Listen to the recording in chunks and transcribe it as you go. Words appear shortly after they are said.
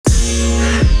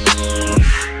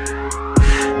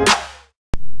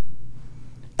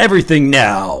Everything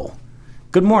now.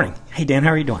 Good morning. Hey, Dan,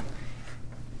 how are you doing?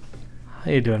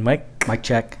 How you doing, Mike? Mic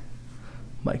check.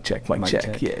 Mic check.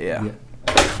 Yeah.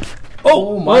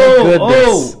 Oh, my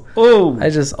goodness. Oh. I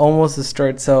just almost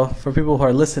destroyed. So, for people who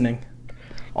are listening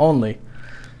only,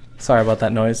 sorry about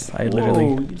that noise. I literally...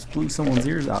 You just blew someone's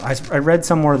ears out. I read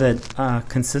somewhere that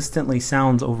consistently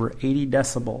sounds over 80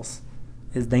 decibels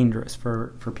is dangerous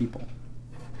for people.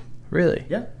 Really?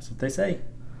 Yeah, that's what they say.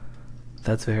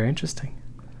 That's very interesting.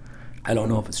 I don't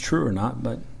know if it's true or not,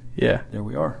 but yeah, there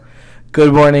we are.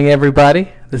 Good morning, everybody.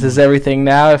 This is Everything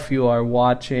Now. If you are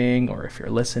watching or if you're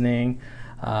listening,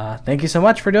 thank you so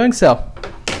much for doing so.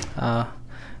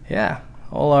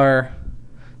 All our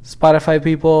Spotify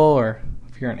people, or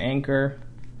if you're an Anchor,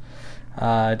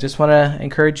 just want to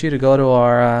encourage you to go to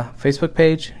our Facebook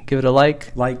page, give it a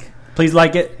like. Please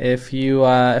like it. If you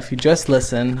just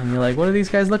listen and you're like, what do these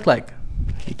guys look like?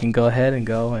 You can go ahead and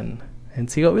go and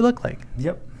see what we look like.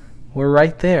 Yep. We're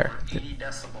right there. 80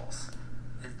 decibels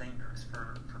is dangerous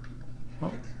for people.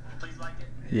 Well, please like it.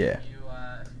 Yeah. If you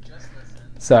just listen.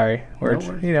 Sorry,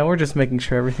 we're just making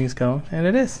sure everything's going, and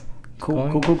it is. Cool.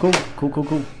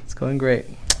 It's going great.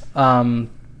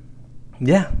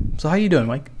 Yeah. So how you doing,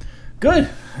 Mike? Good.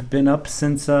 I've been up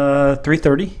since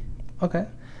 3:30. Okay.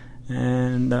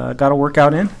 And got a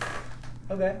workout in.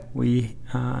 Okay. We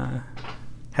had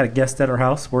a guest at our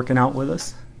house working out with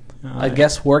us. A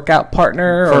guest workout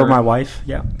partner? For my wife,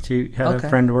 yeah. She had a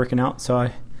friend working out, so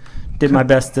I did my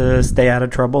best to stay out of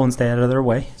trouble and stay out of their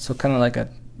way. So kind of like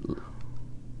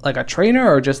a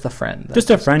trainer, or just a friend?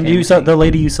 Just a friend. You saw the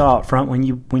lady you saw out front when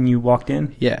you walked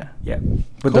in? Yeah. Yeah.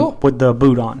 With the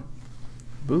boot on.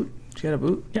 Boot? She had a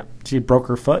boot? Yeah. She broke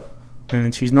her foot,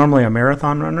 and she's normally a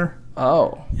marathon runner.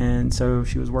 Oh. And so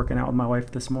she was working out with my wife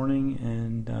this morning,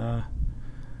 and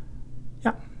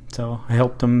so I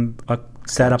helped them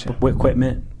set up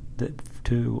equipment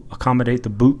to accommodate the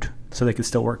boot so they could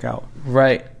still work out.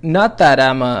 Right. Not that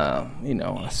I'm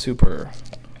a super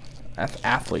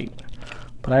athlete,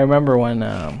 but I remember when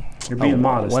you're being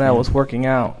modest. When I was working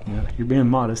out. Yeah, you're being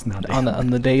modest now. On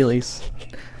the dailies,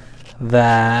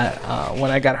 that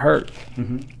when I got hurt,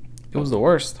 it was the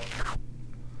worst.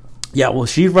 Yeah, well,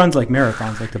 she runs like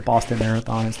marathons, like the Boston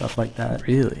Marathon and stuff like that.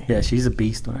 Really? Yeah, she's a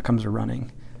beast when it comes to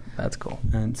running. That's cool.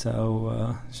 And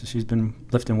so she's been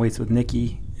lifting weights with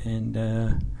Nikki, and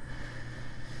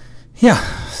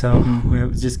we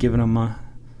was just giving them.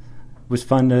 It was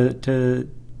fun to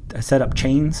set up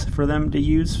chains for them to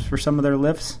use for some of their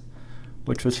lifts,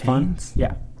 which was fun.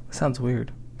 Yeah, sounds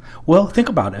weird. Well, think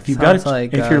about it. If you've sounds got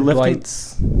like if you're lifting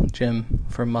Dwight's gym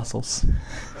for muscles.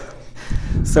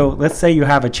 So let's say you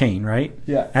have a chain, right?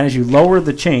 Yeah. And as you lower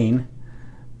the chain,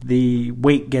 the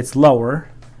weight gets lower.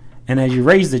 And as you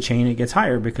raise the chain, it gets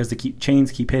higher because the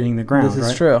chains keep hitting the ground.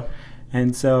 This is true.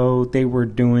 And so they were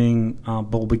doing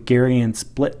Bulgarian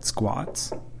split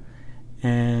squats.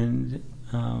 And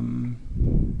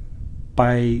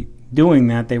by doing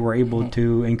that, they were able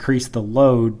to increase the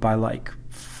load by like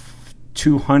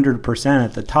 200%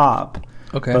 at the top.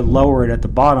 Okay. But lower it at the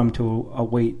bottom to a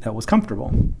weight that was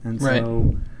comfortable. And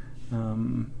so...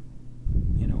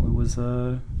 it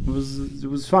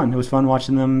was fun. It was fun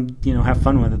watching them, have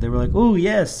fun with it. They were like, "Oh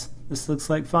yes, this looks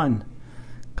like fun,"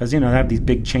 because they have these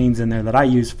big chains in there that I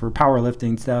use for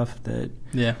powerlifting stuff that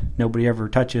nobody ever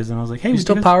touches. And I was like, "Hey, you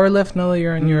still powerlift now that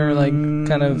you're in your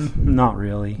kind of not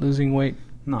really losing weight?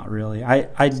 Not really.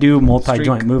 I do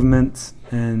multi-joint movements,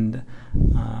 and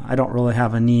I don't really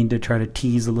have a need to try to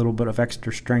tease a little bit of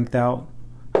extra strength out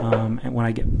and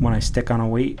when I stick on a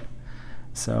weight.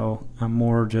 So I'm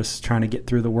more just trying to get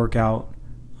through the workout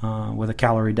with a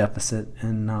calorie deficit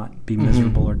and not be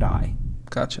miserable or die.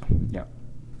 Gotcha. Yeah.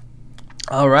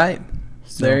 All right.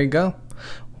 So, there you go.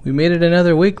 We made it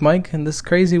another week, Mike, in this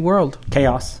crazy world.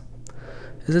 Chaos.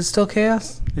 Is it still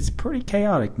chaos? It's pretty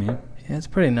chaotic, man. Yeah, it's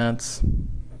pretty nuts.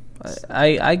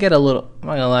 I get a little, I'm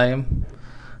not gonna lie,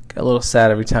 get a little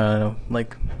sad every time I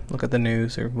look at the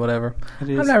news or whatever.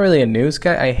 I'm not really a news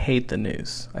guy. I hate the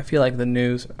news. I feel like the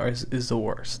news is the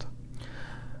worst.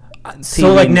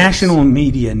 So like national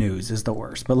media news is the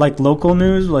worst, but like local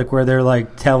news, like where they're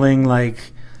like telling like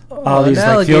all these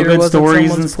like feel good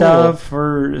stories and stuff,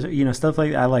 or stuff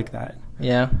like that. I like that.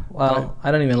 Yeah. Well,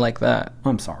 I don't even like that.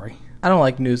 I'm sorry. I don't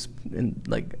like news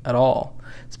at all.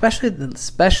 Especially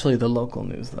the local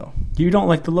news though. You don't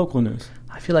like the local news?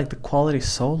 I feel like the quality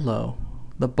is so low.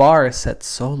 The bar is set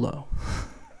so low.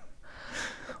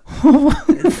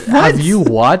 Have you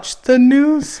watched the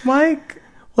news, Mike?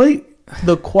 Like,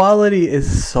 the quality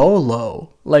is so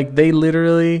low. Like they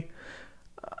literally,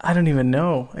 I don't even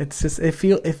know. It's just if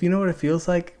you know what it feels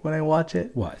like when I watch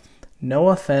it. What? No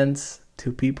offense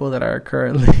to people that are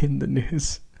currently in the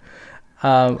news.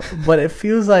 But it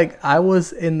feels like I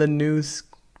was in the news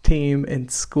team in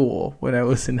school when I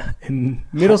was in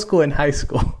middle school and high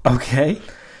school. Okay.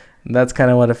 And that's kind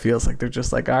of what it feels like. They're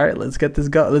just like, all right, let's get this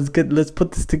go. Let's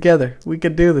put this together. We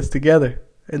could do this together.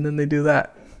 And then they do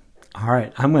that. All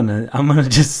right, I'm gonna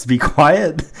just be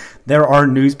quiet. There are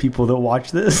news people that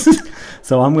watch this,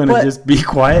 so I'm gonna just be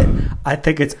quiet. I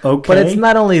think it's okay. But it's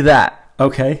not only that.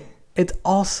 Okay. It's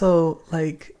also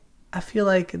like I feel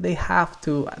like they have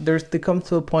to. They come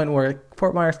to a point where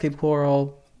Fort Myers, Cape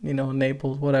Coral,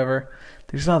 Naples, whatever.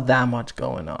 There's not that much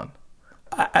going on.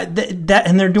 And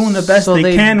they're doing the best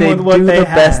they can with what they have. They do the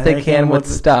best they can with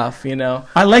stuff,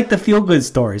 I like the feel-good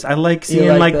stories. I like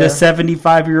seeing like the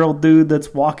 75-year-old dude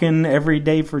that's walking every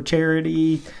day for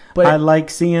charity. But I like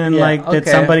seeing that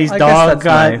somebody's dog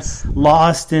got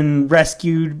lost and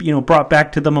rescued, brought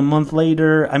back to them a month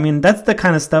later. I mean, that's the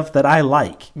kind of stuff that I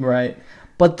like. Right.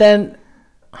 But then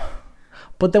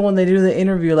when they do the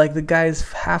interview, like the guy's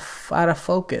half out of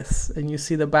focus and you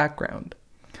see the background.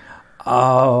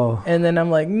 Oh. And then I'm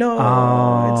like, no,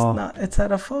 it's not. It's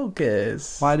out of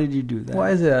focus. Why did you do that? Why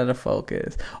is it out of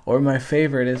focus? Or my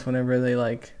favorite is whenever they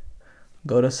like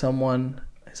go to someone.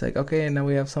 It's like, okay, now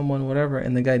we have someone, whatever.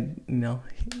 And the guy,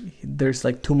 there's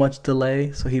like too much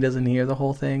delay, so he doesn't hear the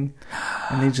whole thing.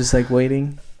 And he's just like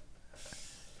waiting.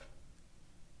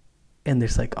 And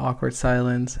there's like awkward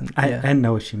silence. And I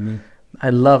know what you mean.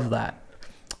 I love that.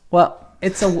 Well,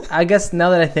 I guess now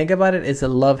that I think about it, it's a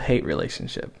love-hate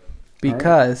relationship.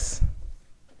 Because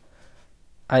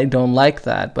I don't like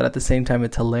that, but at the same time,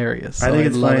 it's hilarious. So I think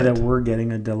it's funny that we're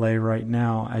getting a delay right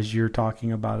now as you're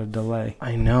talking about a delay.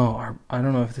 I know. I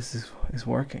don't know if this is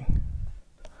working.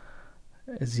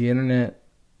 Is the internet...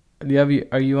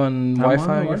 Are you on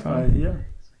Wi-Fi on your phone? Yeah. So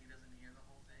he doesn't hear the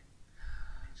whole thing.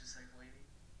 He's just like waiting.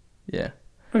 Yeah.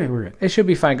 Okay, we're good. It should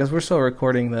be fine because we're still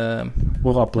recording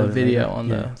we'll upload the video on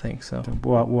the thing. So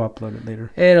we'll upload it later.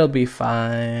 It'll be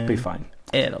fine.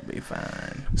 It'll be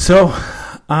fine. So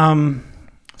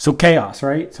chaos,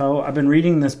 right? So I've been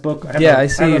reading this book. I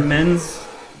see. I have a men's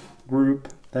group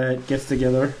that gets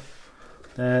together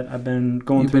that I've been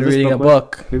going through. You've been reading a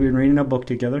book. We've been reading a book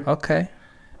together. Okay.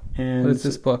 And what is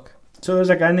this book? So there's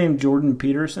a guy named Jordan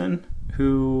Peterson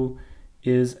who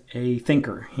is a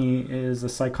thinker. He is a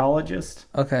psychologist.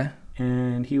 Okay.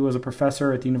 And he was a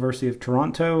professor at the University of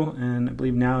Toronto, and I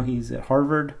believe now he's at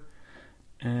Harvard.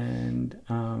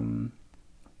 And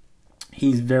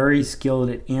he's very skilled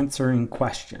at answering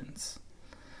questions.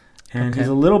 And he's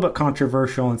a little bit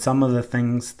controversial in some of the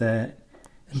things that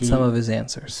some of his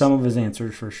answers. Some of his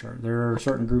answers, for sure. There are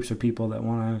certain groups of people that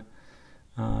want to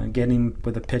get him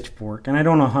with a pitchfork. And I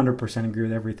don't 100% agree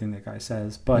with everything that guy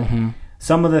says, but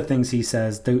some of the things he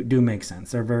says do make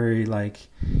sense. They're very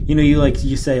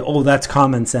you say, oh, that's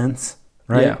common sense,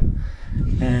 right? Yeah.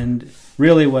 And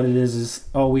really what it is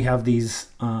we have these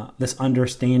this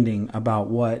understanding about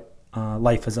what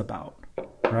life is about,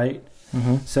 right?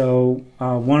 Mm-hmm. So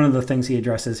one of the things he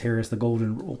addresses here is the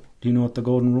golden rule. Do you know what the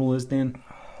golden rule is, Dan?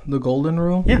 The golden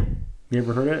rule? Yeah. You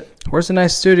ever heard of it? Where's the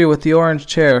nice studio with the orange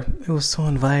chair? It was so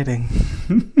inviting.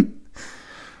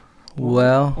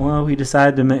 Well, we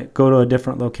decided to go to a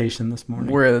different location this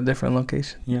morning. We're at a different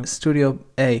location. Yeah. Studio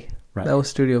A. Right. That was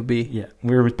Studio B. Yeah.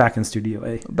 We were back in Studio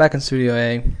A. Back in Studio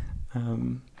A.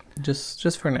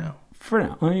 Just for now. For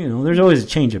now. Well, there's always a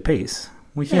change of pace.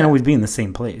 We can't always be in the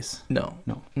same place. No,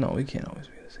 we can't always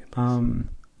be in the same place.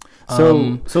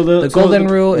 The golden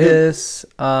rule is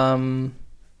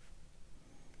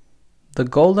the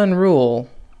golden rule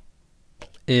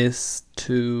is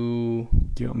to...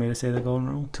 Do you want me to say the golden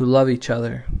rule? To love each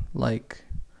other like...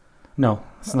 No,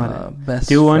 it's not it. Best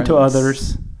do friends. Unto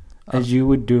others as you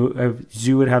would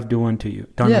have done unto you.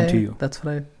 That's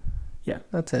what I... Yeah.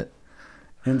 That's it.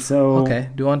 And so... Okay,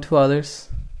 do unto others...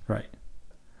 Right.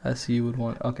 As you would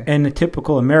want. Okay. And the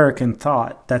typical American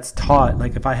thought that's taught,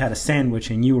 like if I had a sandwich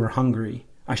and you were hungry,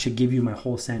 I should give you my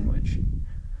whole sandwich.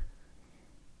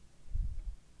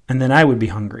 And then I would be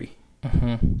hungry.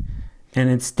 Mm-hmm. And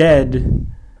instead,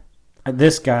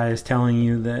 this guy is telling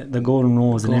you that the golden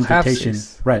rule is an invitation.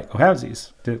 Right. Go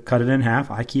halvesies. To cut it in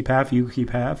half. I keep half, you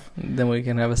keep half. Then we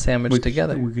can have a sandwich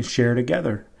together. We can share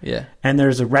together. Yeah. And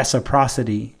there's a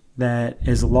reciprocity that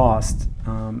is lost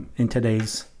in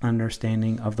today's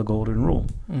understanding of the golden rule.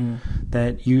 Mm.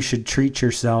 That you should treat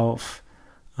yourself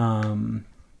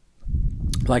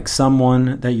like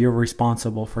someone that you're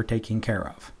responsible for taking care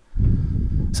of.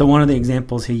 So one of the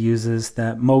examples he uses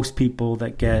that most people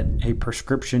that get a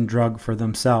prescription drug for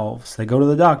themselves, they go to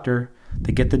the doctor,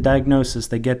 they get the diagnosis,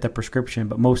 they get the prescription,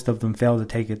 but most of them fail to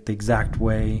take it the exact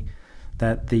way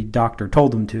that the doctor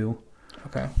told them to.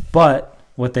 Okay. But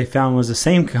what they found was the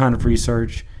same kind of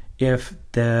research. If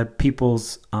the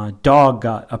people's dog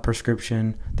got a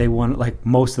prescription, they want, like,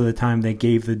 most of the time they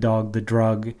gave the dog the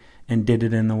drug and did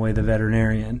it in the way the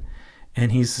veterinarian.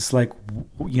 And he's just like,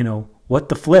 you know, what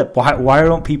the flip? Why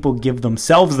don't people give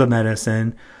themselves the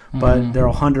medicine? But they're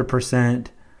 100%.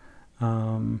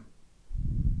 I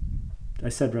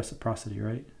said reciprocity,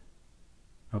 right?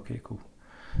 Okay, cool.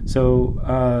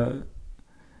 So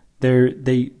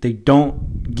they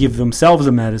don't give themselves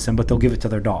a medicine, but they'll give it to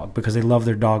their dog because they love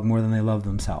their dog more than they love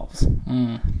themselves.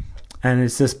 And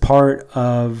it's this part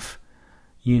of,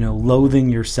 you know, loathing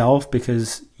yourself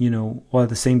because, you know, well, at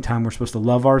the same time we're supposed to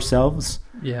love ourselves.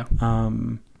 Yeah.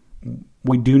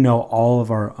 We do know all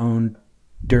of our own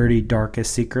dirty,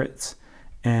 darkest secrets.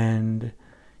 And,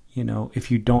 you know, if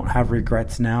you don't have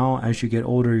regrets now, as you get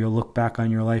older, you'll look back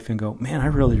on your life and go, man, I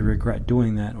really regret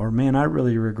doing that. Or, man, I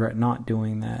really regret not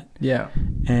doing that. Yeah.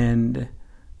 And,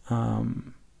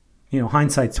 you know,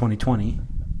 hindsight's 20/20.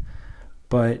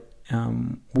 But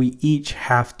we each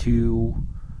have to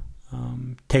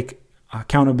take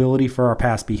accountability for our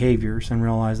past behaviors and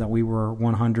realize that we were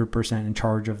 100% in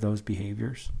charge of those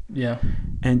behaviors. Yeah.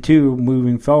 And two,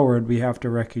 moving forward, we have to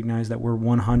recognize that we're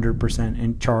 100%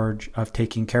 in charge of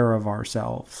taking care of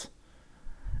ourselves.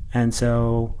 And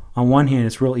so on one hand,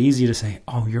 it's real easy to say,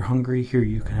 oh, you're hungry? Here,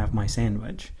 you can have my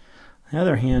sandwich. On the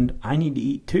other hand, I need to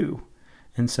eat too.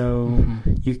 And so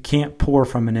you can't pour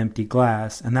from an empty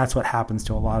glass. And that's what happens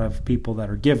to a lot of people that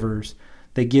are givers.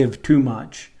 They give too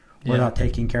much without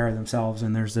taking care of themselves.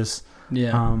 And there's this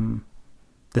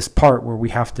this part where we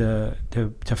have to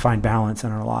find balance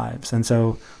in our lives. And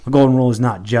so the golden rule is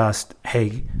not just,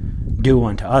 hey, do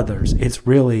unto others. It's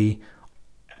really,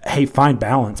 hey, find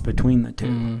balance between the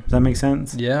two. Does that make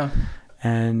sense? Yeah.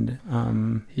 And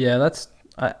yeah, that's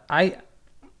I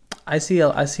see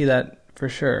that for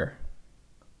sure.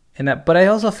 And that, but I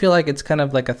also feel like it's kind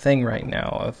of like a thing right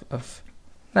now of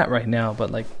not right now,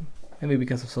 but like maybe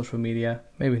because of social media,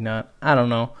 maybe not. I don't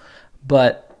know.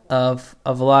 But of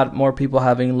a lot more people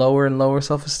having lower and lower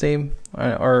self-esteem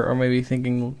or maybe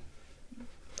thinking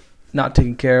not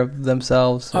taking care of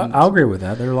themselves. I'll agree with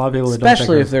that. There are a lot of people that don't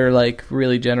especially if they're like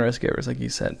really generous givers, like you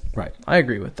said. Right. I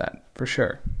agree with that for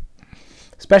sure.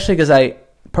 Especially because I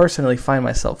personally find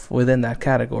myself within that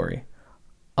category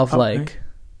of like,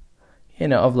 you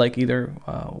know, of like either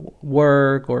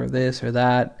work or this or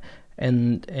that,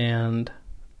 and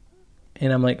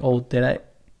I'm like, oh, did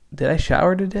I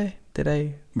shower today? Did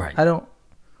I? Right. I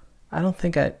don't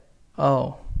think I.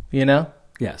 Oh, you know.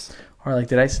 Yes. Or like,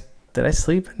 did I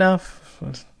sleep enough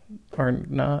or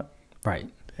not? Right.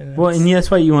 Well, and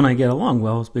that's why you and I get along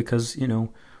well, is because, you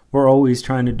know, we're always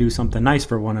trying to do something nice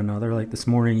for one another. Like this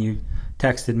morning, you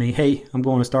texted me, "Hey, I'm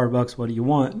going to Starbucks. What do you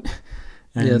want?"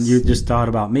 And you just thought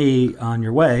about me on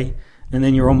your way, and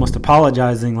then you're almost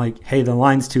apologizing, like, "Hey, the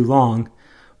line's too long,"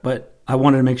 but I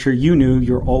wanted to make sure you knew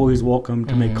you're always welcome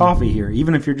to make coffee here,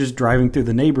 even if you're just driving through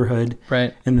the neighborhood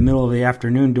in the middle of the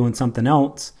afternoon doing something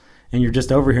else, and you're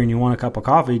just over here and you want a cup of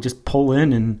coffee. Just pull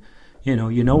in and you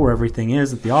know where everything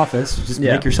is at the office. Just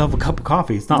make yourself a cup of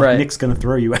coffee. It's not like Nick's going to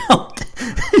throw you out.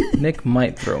 Nick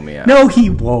might throw me out. No, he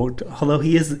won't. Although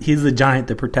he's the giant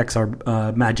that protects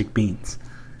our magic beans.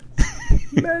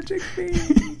 Magic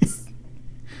beans.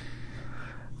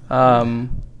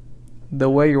 The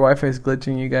way your Wi-Fi is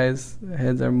glitching, you guys'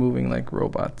 heads are moving like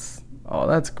robots. Oh,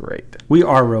 that's great. We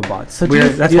are robots. So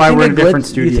that's why we're in a different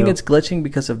studio. Do you think it's glitching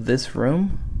because of this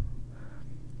room?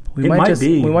 It might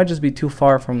be. We might just be too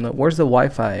far from the... Where's the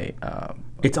Wi-Fi?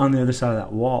 It's on the other side of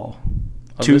that wall.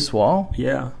 Of this wall?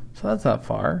 Yeah. So that's not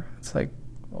far. It's like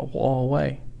a wall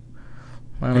away.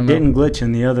 It didn't glitch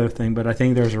in the other thing, but I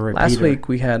think there's a repeater. Last week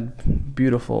we had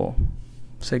beautiful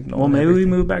signal. Well, maybe we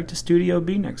move back to Studio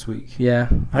B next week. Yeah.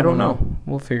 I don't know.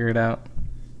 We'll figure it out.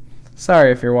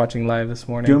 Sorry if you're watching live this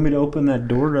morning. Do you want me to open that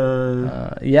door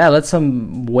to... yeah, let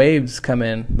some waves come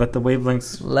in. Let the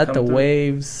wavelengths Let the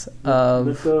waves of...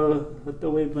 Let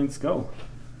the wavelengths go.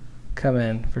 Come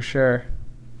in, for sure.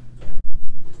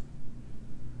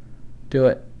 Do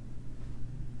it.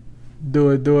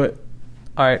 Do it.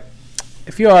 All right.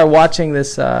 If you are watching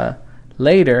this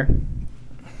later,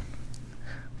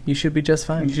 you should be just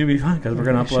fine. You should be fine because we're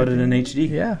going to upload it in HD.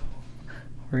 Yeah.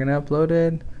 We're going to upload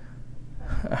it.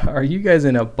 Are you guys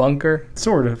in a bunker?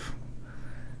 Sort of.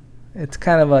 It's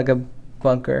kind of like a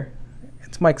bunker.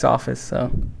 It's Mike's office,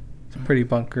 so it's pretty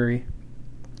bunkery.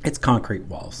 It's concrete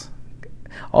walls.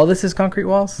 Oh, this is concrete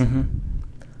walls? Mm-hmm.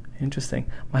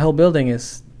 Interesting. My whole building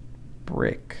is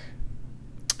brick.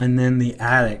 And then the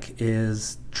attic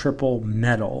is triple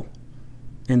metal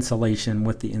insulation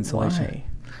with the insulation. Why?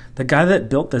 The guy that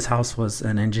built this house was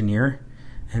an engineer,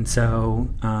 And so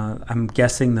I'm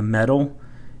guessing the metal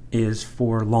is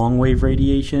for long wave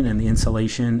radiation and the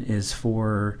insulation is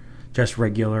for just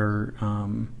regular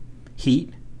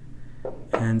heat.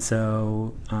 And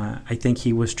so I think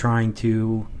he was trying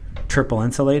to triple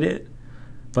insulate it.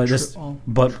 But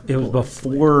it was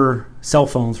before cell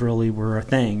phones really were a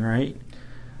thing, right?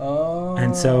 Oh.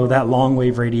 And so that long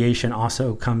wave radiation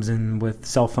also comes in with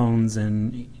cell phones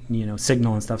and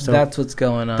signal and stuff. So that's what's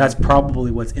going on. That's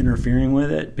probably what's interfering with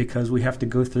it, because we have to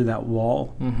go through that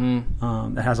wall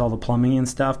that has all the plumbing and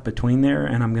stuff between there.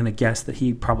 And I'm going to guess that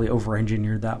he probably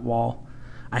over-engineered that wall.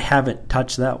 I haven't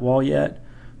touched that wall yet,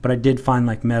 but I did find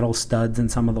like metal studs in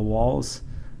some of the walls,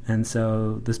 and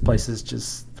so this place is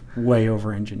just way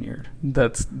over-engineered.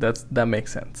 That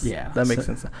makes sense. Yeah, that makes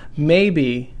sense.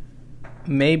 Maybe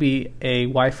a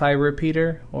Wi-Fi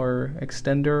repeater or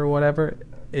extender or whatever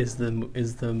is the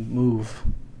move.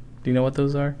 Do you know what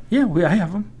those are? Yeah, I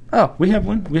have them. Oh, we have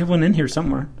one. We have one in here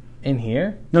somewhere. In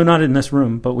here? No, not in this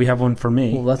room, but we have one for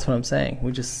me. Well, that's what I'm saying.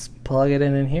 We just plug it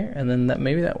in here, and then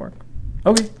maybe that works.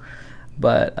 Okay.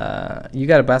 But you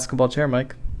got a basketball chair,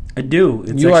 Mike. I do.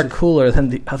 You are cooler than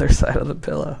the other side of the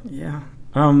pillow. Yeah.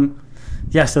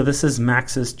 Yeah, so this is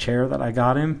Max's chair that I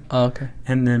got him. Oh, okay.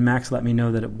 And then Max let me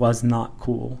know that it was not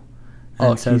cool.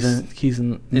 And so Dad,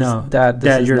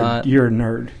 you're a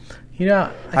nerd.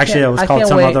 Actually, it was called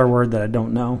some other word that I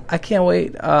don't know. I can't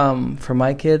wait for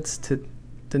my kids to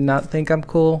not think I'm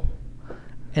cool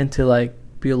and to like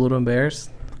be a little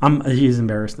embarrassed. He's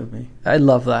embarrassed of me. I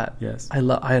love that. Yes.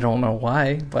 I don't know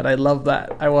why, but I love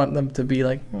that. I want them to be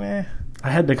like, meh. I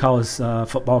had to call his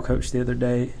football coach the other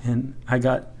day, and I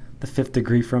got the 5th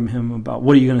degree from him about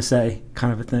what are you going to say,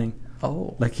 kind of a thing.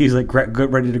 Oh. Like he's like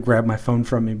ready to grab my phone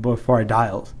from me before I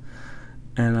dialed.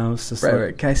 And I was just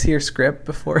right. Can I see your script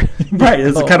before? Right.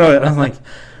 It's kind of. I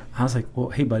was like, well,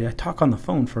 hey, buddy, I talk on the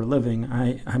phone for a living.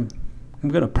 I'm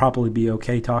going to probably be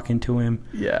okay talking to him.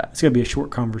 Yeah. It's going to be a short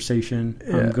conversation.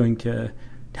 Yeah. I'm going to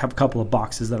have a couple of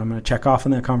boxes that I'm going to check off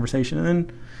in that conversation,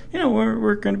 and then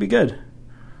we're going to be good.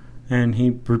 And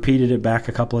he repeated it back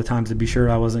a couple of times to be sure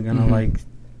I wasn't going to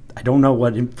I don't know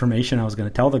what information I was going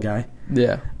to tell the guy.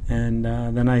 Yeah. And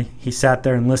then he sat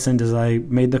there and listened as I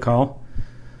made the call.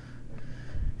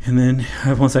 And then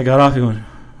once I got off, he went, all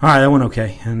right, that went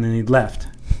okay. And then he left.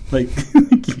 Like,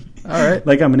 all right.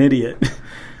 Like I'm an idiot.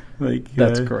 Like,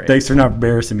 that's great. Thanks for not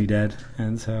embarrassing me, Dad.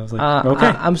 And so I was like, okay.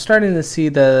 I'm starting to see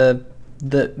the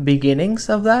beginnings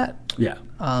of that. Yeah.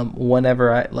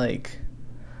 Whenever I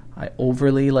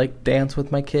overly dance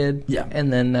with my kid. Yeah.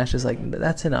 And then that's just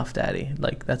that's enough, Daddy.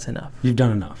 Like, that's enough. You've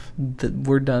done enough.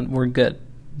 We're done. We're good.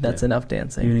 That's enough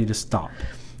dancing. You need to stop.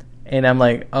 And I'm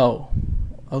like, oh,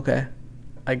 okay.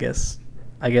 I guess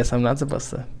I'm not supposed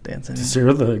to dance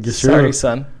anymore. Sorry,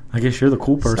 son. I guess you're the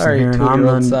cool person Sorry, here, and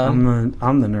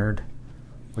I'm the nerd,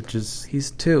 which is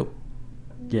he's 2.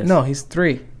 Yes. No, he's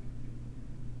 3.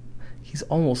 He's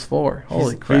almost 4.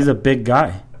 Holy crap! He's a big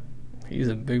guy. He's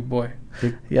a big boy.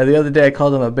 Yeah, the other day I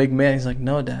called him a big man. He's like,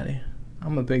 "No, Daddy,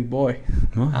 I'm a big boy.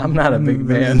 Well, I'm not a big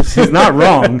man." He's not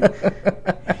wrong.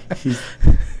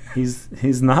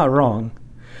 He's not wrong.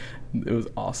 It was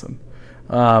awesome.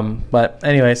 But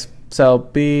anyways, so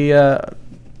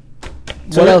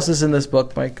what else is in this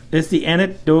book, Mike? It's the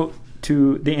antidote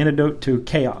to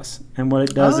chaos, and what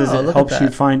it does is it helps you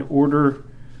find order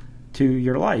to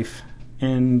your life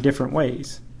in different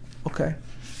ways. Okay.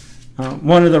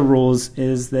 One of the rules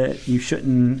is that you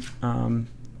shouldn't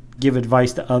give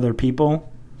advice to other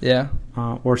people. Yeah.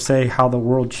 Or say how the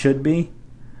world should be.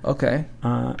 Okay.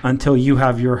 Until you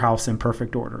have your house in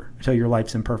perfect order. Until your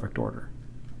life's in perfect order.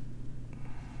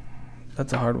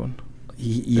 That's a hard one.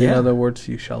 Yeah. In other words,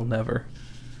 you shall never.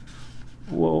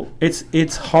 Well,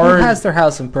 it's hard. Who has their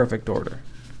house in perfect order?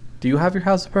 Do you have your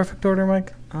house in perfect order,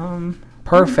 Mike?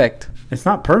 Perfect. It's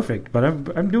not perfect, but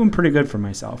I'm doing pretty good for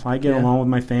myself. I get along with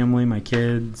my family, my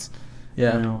kids.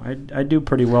 Yeah. I do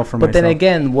pretty well for myself. But then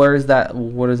again, what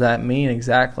does that mean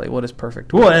exactly? What is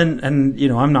perfect order? Well, and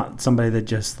I'm not somebody that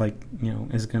just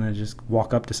is going to just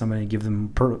walk up to somebody and give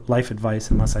them life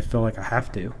advice unless I feel like I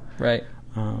have to. Right.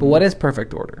 But what is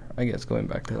perfect order? I guess going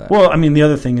back to that. Well, I mean, the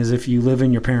other thing is if you live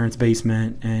in your parents'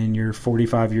 basement and you're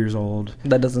 45 years old.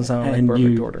 That doesn't sound like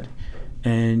perfect order.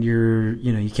 And you're,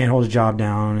 you can't hold a job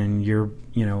down and you're,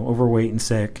 overweight and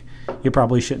sick. You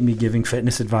probably shouldn't be giving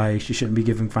fitness advice. You shouldn't be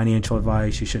giving financial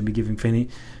advice. You shouldn't be giving,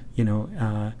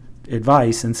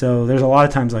 advice. And so there's a lot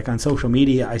of times, like on social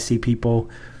media, I see people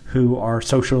who are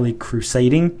socially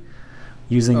crusading,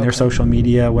 using their social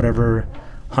media, whatever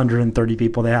 130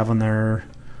 people they have on their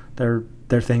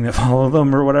thing that follow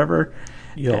them or whatever.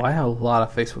 I have a lot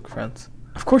of Facebook friends.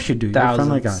 Of course you do. Thousands.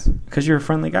 You're a friendly guy. Because you're a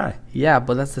friendly guy. Yeah,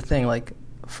 but that's the thing. Like,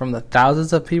 from the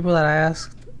thousands of people that I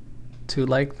asked to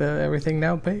like the Everything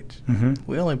Now page,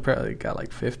 we only probably got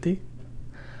like 50.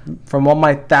 From all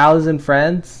my 1,000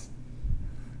 friends,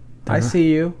 I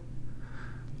see you.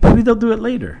 Maybe they'll do it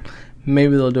later.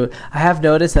 Maybe they'll do it. I have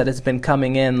noticed that it's been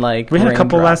coming in like we had a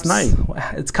couple last night.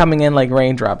 It's coming in like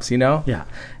raindrops, you know? Yeah.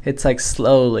 It's like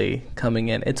slowly coming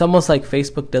in. It's almost like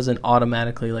Facebook doesn't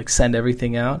automatically like send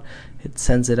everything out. It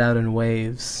sends it out in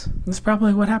waves. That's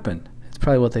probably what happened. It's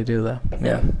probably what they do, though.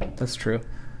 Yeah, that's true.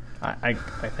 I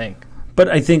think. But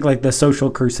I think like the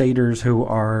social crusaders who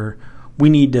are, we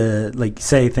need to like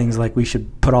say things like we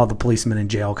should put all the policemen in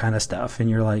jail kind of stuff. And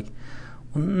you're like,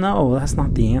 no, that's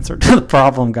not the answer to the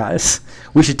problem, guys.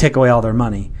 We should take away all their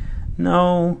money.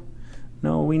 No,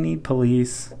 we need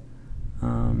police.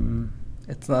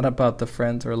 It's not about the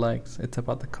friends or likes. It's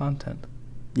about the content.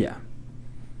 Yeah.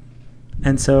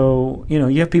 And so, you know,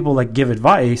 you have people like give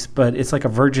advice, but it's like a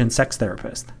virgin sex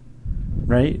therapist,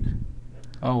 right?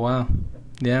 Oh, wow.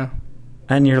 Yeah.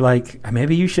 And you're like,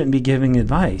 maybe you shouldn't be giving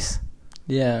advice.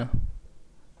 Yeah.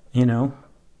 You know?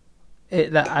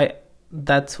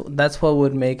 That's what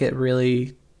would make it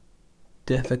really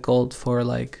difficult for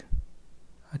like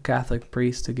a Catholic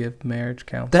priest to give marriage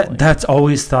counseling. That's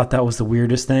always thought that was the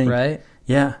weirdest thing. Right?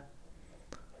 Yeah.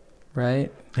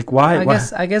 Right? Like why?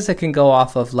 I guess it can go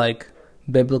off of like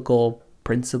biblical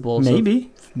principles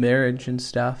maybe of marriage and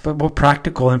stuff. But what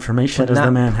practical information does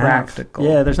the man have?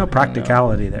 Yeah, there's no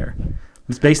practicality there.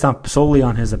 It's based solely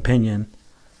on his opinion.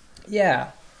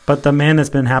 Yeah. But the man that's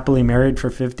been happily married for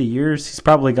 50 years, he's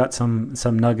probably got some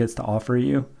nuggets to offer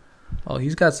you. Oh,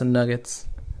 he's got some nuggets.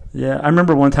 Yeah, I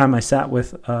remember one time I sat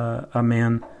with a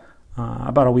man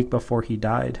about a week before he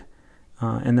died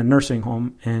in the nursing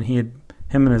home, and him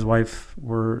and his wife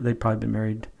they'd probably been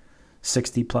married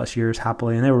 60 plus years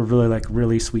happily, and they were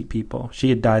really sweet people. She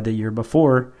had died the year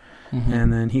before,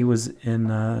 and then he was in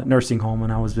the nursing home,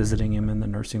 and I was visiting him in the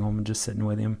nursing home and just sitting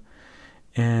with him.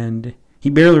 And he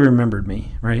barely remembered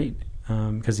me, right?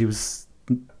 Because he was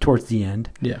towards the end.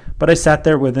 Yeah. But I sat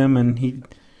there with him, and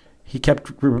he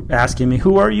kept asking me,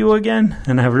 "Who are you again?"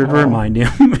 And I would remind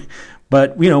him.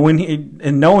 But, you know,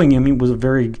 and knowing him, he was a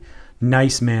very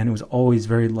nice man who was always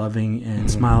very loving and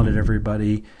smiled at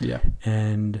everybody. Yeah.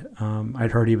 And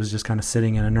I'd heard he was just kind of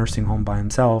sitting in a nursing home by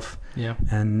himself. Yeah.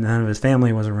 And none of his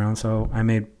family was around, so I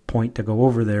made point to go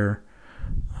over there.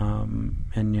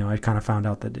 And, you know, I kind of found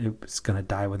out that it was going to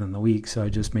die within the week, so I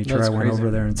just made sure I went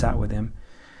over there and sat with him.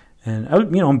 And,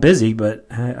 I'm busy, but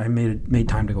I made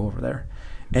time to go over there.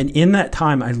 And in that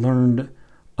time, I learned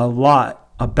a lot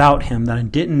about him that I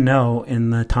didn't know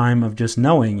in the time of just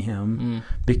knowing him,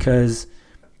 because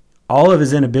all of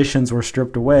his inhibitions were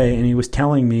stripped away, and he was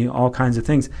telling me all kinds of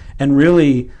things. And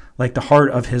really, like, the heart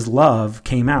of his love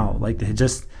came out, like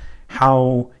just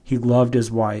how he loved his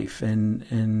wife,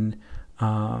 and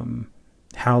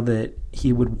how that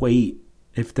he would wait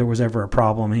if there was ever a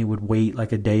problem. He would wait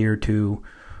like a day or two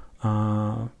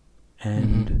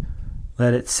and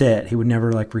let it sit. He would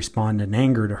never like respond in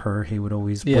anger to her. He would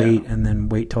always wait, and then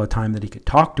wait till a time that he could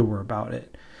talk to her about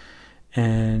it.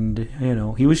 And, you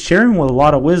know, he was sharing with a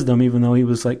lot of wisdom, even though he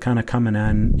was like kind of coming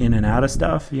in and out of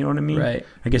stuff. You know what I mean? Right.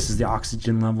 I guess it's the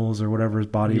oxygen levels or whatever his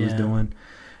body was doing.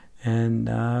 And,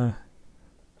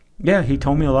 he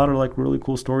told me a lot of like really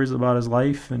cool stories about his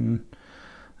life. And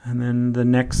then the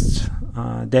next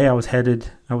day I was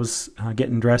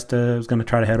getting dressed. I was going to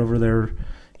try to head over there,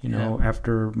 you know,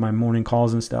 after my morning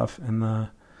calls and stuff. And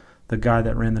the guy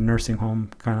that ran the nursing home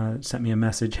kind of sent me a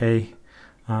message, "Hey,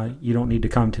 you don't need to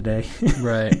come today."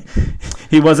 Right.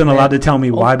 He wasn't allowed to tell me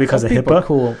why because of HIPAA.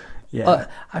 Cool. Yeah.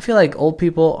 I feel like old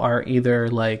people are either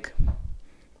like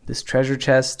this treasure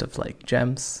chest of like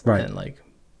gems and like,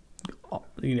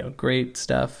 you know, great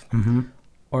stuff,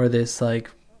 or this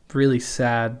like really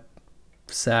sad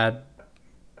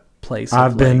place.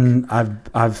 I've been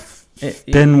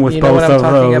with both of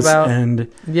those,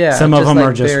 and some of them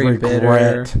are just regret.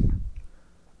 Bitter.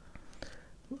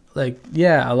 Like,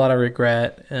 a lot of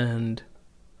regret, and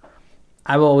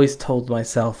I've always told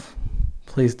myself,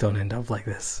 please don't end up like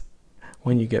this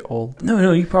when you get old.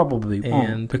 No, you probably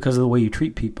won't, because of the way you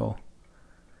treat people.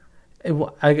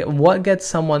 What gets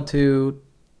someone to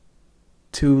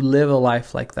live a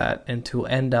life like that and to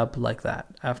end up like that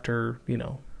after, you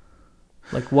know,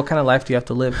 like what kind of life do you have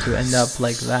to live to end up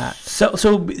like that?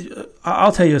 So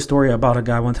I'll tell you a story about a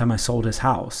guy. One time I sold his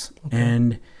house,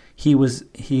 and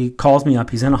he calls me up.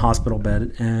 He's in a hospital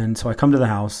bed, and so I come to the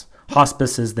house.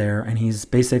 Hospice is there, and he's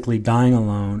basically dying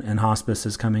alone, and hospice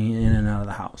is coming in and out of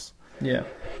the house. Yeah.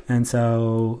 And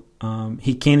so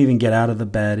he can't even get out of the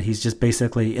bed. He's just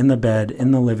basically in the bed in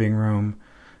the living room,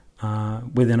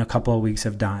 within a couple of weeks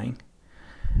of dying.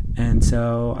 And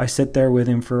so I sit there with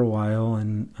him for a while,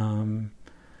 and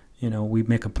we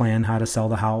make a plan how to sell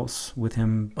the house with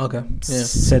him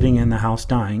sitting in the house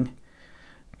dying.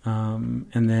 And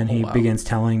then he begins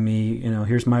telling me,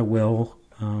 here's my will.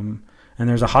 And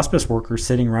there's a hospice worker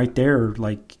sitting right there,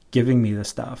 like giving me the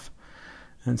stuff.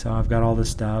 And so I've got all this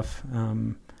stuff.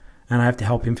 And I have to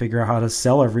help him figure out how to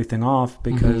sell everything off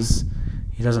because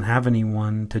he doesn't have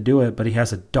anyone to do it, but he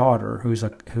has a daughter who's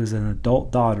an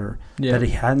adult daughter that he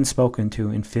hadn't spoken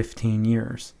to in 15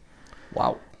 years.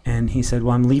 Wow. And he said,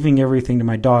 well, I'm leaving everything to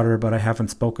my daughter, but I haven't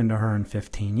spoken to her in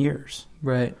 15 years.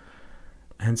 Right.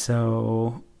 And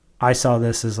so I saw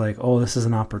this as like, oh, this is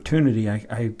an opportunity.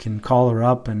 I can call her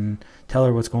up and tell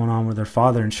her what's going on with her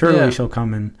father, and surely she'll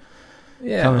come and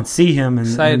see him. And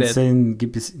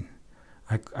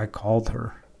I called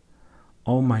her.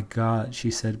 Oh my God.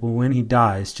 She said, well, when he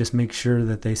dies, just make sure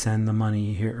that they send the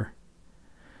money here.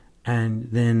 And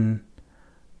then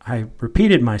I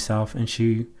repeated myself, and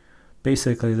she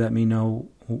basically let me know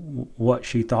what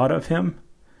she thought of him.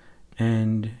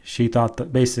 And she thought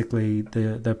that basically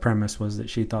the premise was that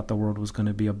she thought the world was going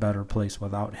to be a better place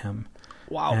without him.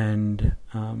 Wow. And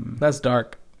that's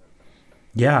dark.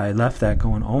 Yeah, I left that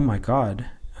going, oh my God,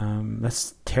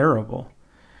 that's terrible.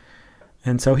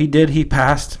 And so he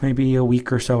passed maybe a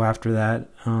week or so after that,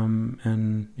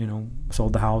 and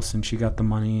sold the house, and she got the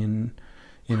money, and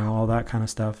all that kind of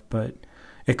stuff. But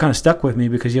it kind of stuck with me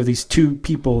because you have these two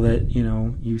people that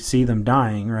you see them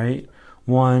dying, right?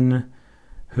 One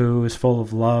who is full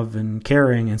of love and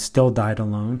caring and still died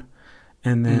alone,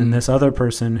 and then this other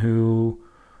person who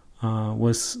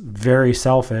was very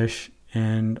selfish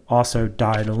and also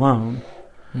died alone.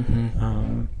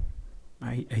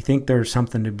 I think there's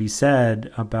something to be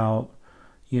said about,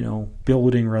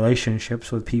 building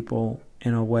relationships with people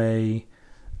in a way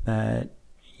that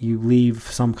you leave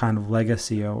some kind of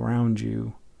legacy around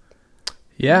you.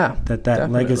 Yeah. That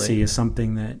definitely. Legacy is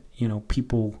something that,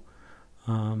 people,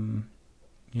 my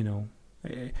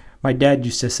dad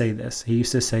used to say this. He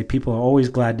used to say, people are always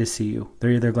glad to see you.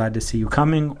 They're either glad to see you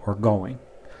coming or going.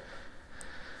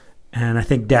 And I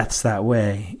think death's that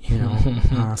way.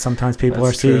 Sometimes people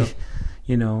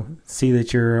see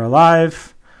that you're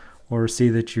alive, or see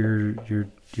that you're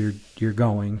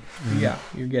going. Yeah,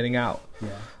 you're getting out.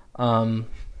 Yeah.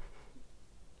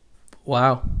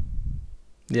 Wow.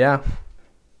 Yeah.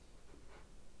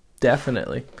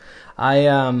 Definitely. I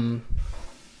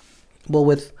well,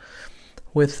 with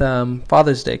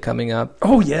Father's Day coming up.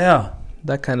 Oh yeah.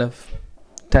 That kind of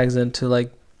tags into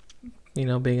like,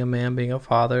 being a man, being a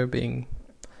father, being.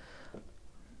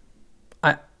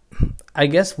 I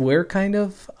guess we're kind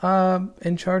of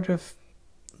in charge of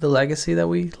the legacy that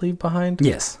we leave behind.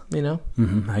 Yes. I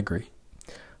agree.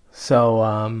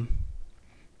 So,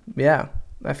 yeah,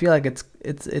 I feel like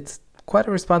it's quite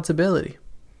a responsibility,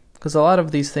 because a lot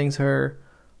of these things are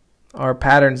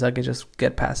patterns that could just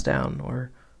get passed down,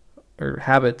 or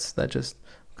habits that just,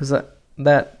 because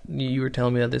that you were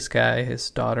telling me that this guy, his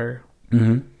daughter,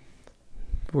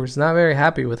 was not very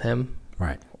happy with him,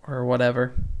 right, or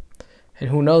whatever. And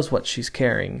who knows what she's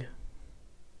carrying,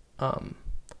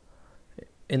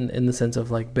 in the sense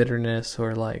of like bitterness,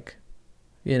 or like,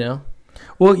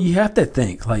 Well, you have to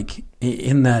think, like,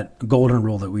 in that golden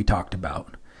rule that we talked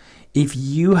about, if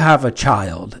you have a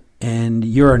child and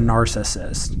you're a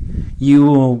narcissist, you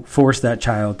will force that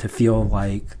child to feel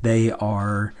like they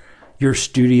are your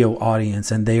studio audience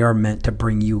and they are meant to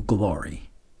bring you glory.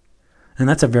 And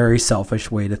that's a very selfish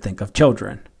way to think of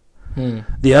children.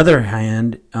 The other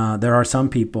hand, there are some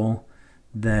people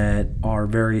that are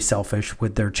very selfish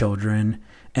with their children,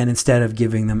 and instead of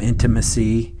giving them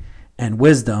intimacy and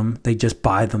wisdom, they just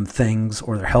buy them things,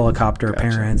 or they're helicopter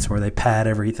parents, or they pad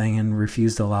everything and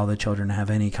refuse to allow the children to have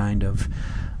any kind of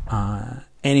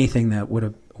anything that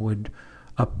would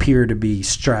appear to be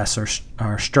stress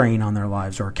or strain on their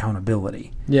lives, or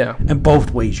accountability. Yeah. In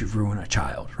both ways, you ruin a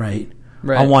child, right?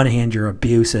 Right. On one hand, you're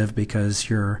abusive because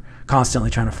you're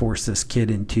constantly trying to force this kid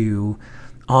into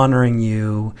honoring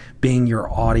you, being your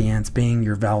audience, being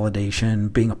your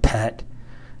validation, being a pet,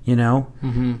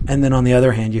 And then on the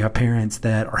other hand, you have parents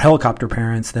that are helicopter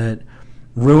parents that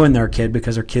ruin their kid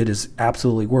because their kid is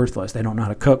absolutely worthless. They don't know how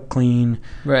to cook, clean,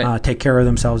 take care of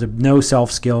themselves, have no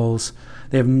self skills.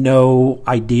 They have no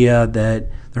idea that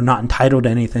they're not entitled to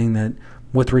anything, that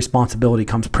with responsibility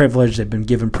comes privilege. They've been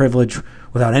given privilege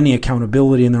without any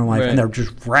accountability in their life, and they're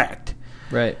just wrecked.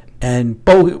 Right. And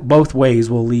both ways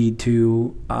will lead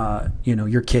to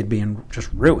your kid being just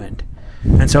ruined.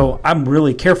 And so I'm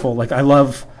really careful. Like, I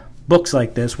love books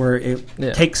like this where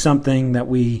it takes something that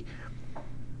we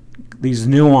these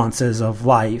nuances of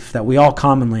life that we all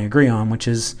commonly agree on, which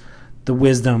is the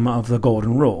wisdom of the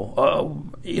golden rule.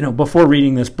 Before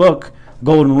reading this book,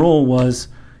 golden rule was,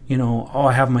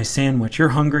 I have my sandwich. You're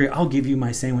hungry. I'll give you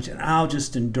my sandwich, and I'll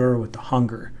just endure with the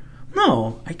hunger.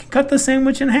 No, I can cut the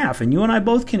sandwich in half, and you and I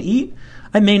both can eat.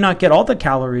 I may not get all the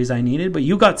calories I needed, but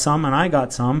you got some, and I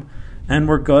got some, and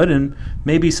we're good. And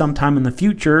maybe sometime in the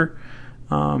future,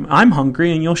 I'm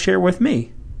hungry, and you'll share with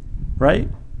me, right?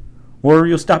 Or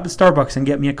you'll stop at Starbucks and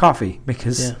get me a coffee,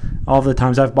 because all the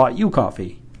times I've bought you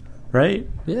coffee. Right?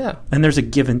 Yeah. And there's a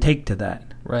give and take to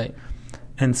that. Right.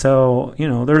 And so,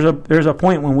 there's a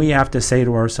point when we have to say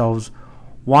to ourselves,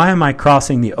 why am I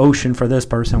crossing the ocean for this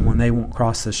person when they won't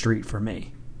cross the street for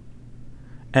me?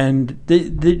 And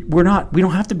we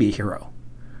don't have to be a hero.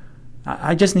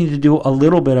 I just need to do a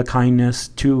little bit of kindness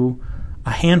to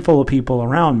a handful of people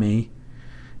around me,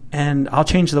 and I'll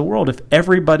change the world. If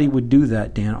everybody would do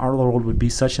that, Dan, our world would be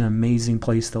such an amazing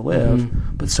place to live.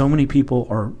 Mm-hmm. But so many people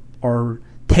are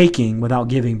taking without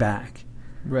giving back.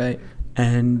 Right.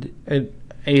 And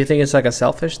you think it's like a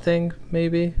selfish thing,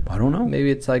 maybe? I don't know.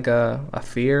 Maybe it's like a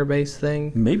fear-based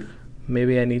thing.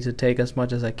 Maybe I need to take as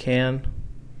much as I can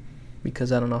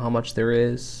because I don't know how much there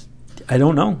is. I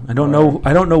don't know. I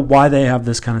don't know why they have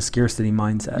this kind of scarcity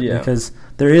mindset. Yeah. Because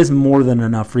there is more than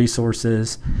enough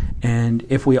resources, and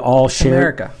if we all share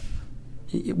America.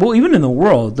 Well, even in the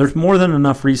world, there's more than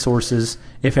enough resources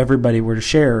if everybody were to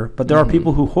share, but there are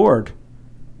people who hoard.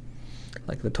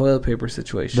 Like the toilet paper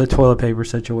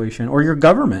situation. Or your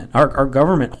government. Our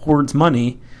government hoards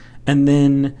money and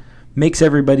then makes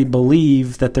everybody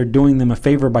believe that they're doing them a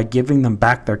favor by giving them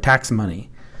back their tax money.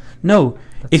 No,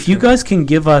 if you guys can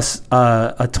give us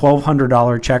a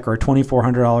 $1,200 check or a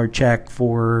 $2,400 check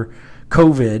for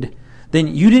COVID,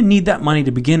 then you didn't need that money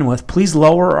to begin with. Please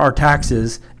lower our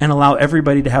taxes and allow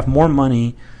everybody to have more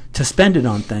money to spend it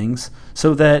on things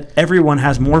so that everyone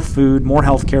has more food, more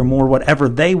health care, more whatever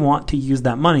they want to use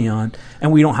that money on,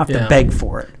 and we don't have to beg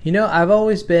for it. I've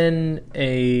always been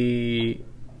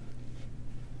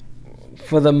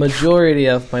for the majority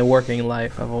of my working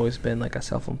life, I've always been like a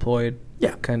self-employed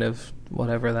kind of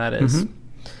whatever that is. Mm-hmm.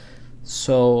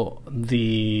 So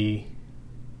the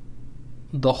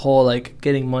whole like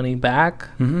getting money back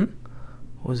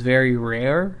was very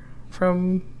rare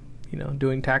from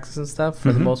doing taxes and stuff.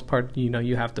 For the most part,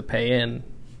 you have to pay in.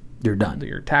 You're done.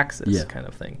 Your taxes kind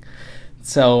of thing.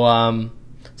 So I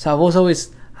was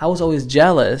always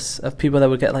jealous of people that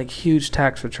would get like huge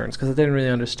tax returns because I didn't really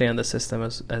understand the system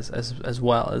as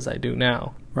well as I do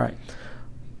now. Right.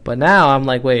 But now I'm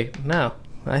like, wait, no,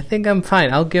 I think I'm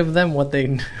fine. I'll give them what they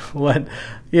what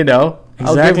need.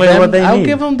 I'll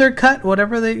give them their cut,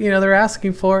 whatever they're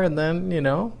asking for, and then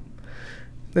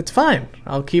it's fine.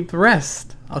 I'll keep the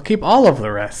rest. I'll keep all of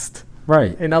the rest.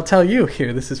 Right. And I'll tell you,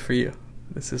 here, this is for you.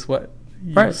 This is what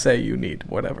you say you need,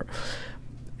 whatever.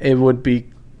 It would be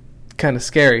kind of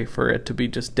scary for it to be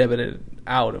just debited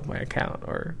out of my account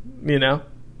or, Yeah,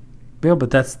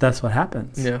 but that's what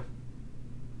happens. Yeah.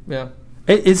 Yeah.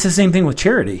 It's the same thing with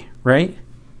charity, right?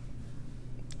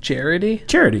 Charity?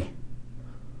 Charity.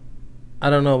 I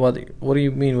don't know what do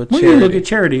you mean with charity? When you look at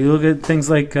charity, you look at things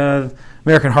like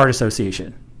American Heart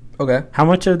Association. Okay. How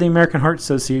much of the American Heart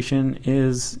Association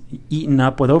is eaten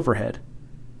up with overhead?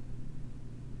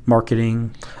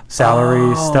 Marketing,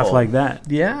 salaries, stuff like that.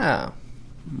 Yeah.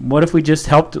 What if you just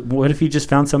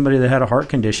found somebody that had a heart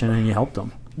condition and you helped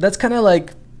them? That's kind of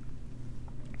like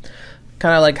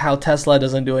how Tesla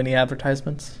doesn't do any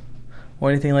advertisements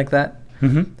or anything like that.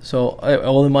 Mm-hmm. So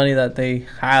all the money that they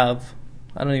have,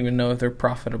 I don't even know if they're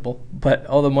profitable, but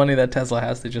all the money that Tesla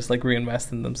has, they just like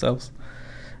reinvest in themselves.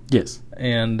 Yes.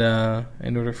 And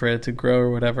in order for it to grow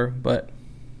or whatever. But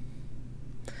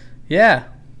yeah.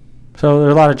 So there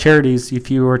are a lot of charities,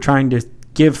 if you were trying to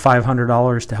give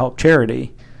 $500 to help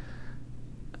charity,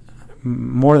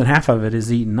 more than half of it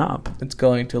is eaten up. It's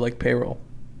going to like payroll.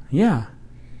 Yeah.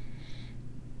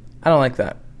 I don't like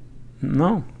that.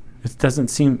 No. It doesn't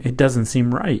seem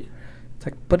right. It's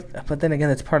like but then again,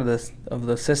 it's part of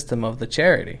the system of the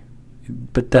charity.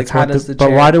 But that's like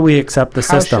but why do we accept the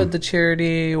system? How should the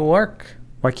charity work?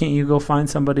 Why can't you go find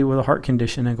somebody with a heart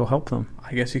condition and go help them?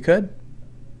 I guess you could.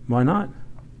 Why not?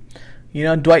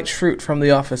 Dwight Schrute from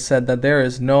The Office said that there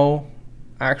is no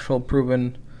actual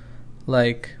proven,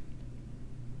 like,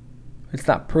 it's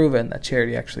not proven that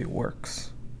charity actually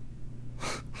works.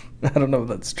 I don't know if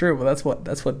that's true, but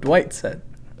that's what Dwight said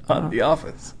on The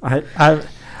Office.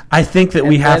 I think that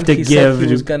we have to give. He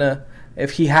was gonna,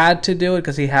 if he had to do it,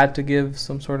 because he had to give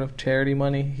some sort of charity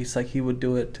money. He's like he would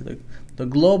do it to the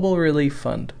Global Relief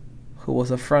Fund, who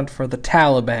was a front for the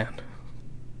Taliban,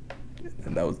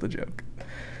 and that was the joke.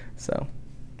 So,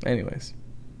 anyways.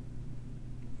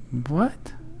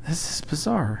 What? This is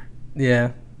bizarre.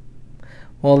 Yeah.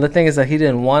 Well, the thing is that he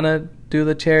didn't want to do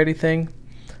the charity thing,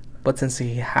 but since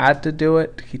he had to do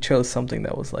it, he chose something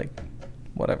that was like,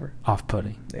 whatever.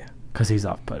 Off-putting. Yeah. Because he's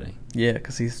off-putting. Yeah,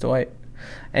 because he's Dwight.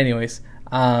 Anyways,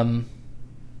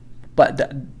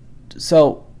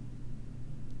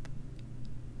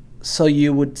 so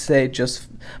you would say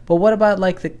but what about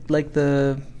like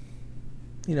the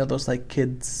those like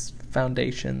kids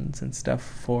foundations and stuff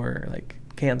for like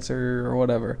cancer or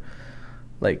whatever?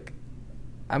 Like,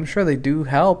 I'm sure they do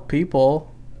help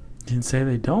people. You didn't say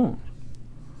they don't.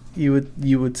 You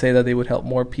would say that they would help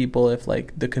more people if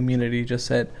like the community just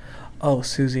said, "Oh,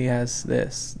 Susie has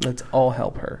this. Let's all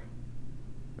help her."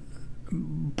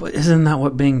 But isn't that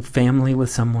what being family with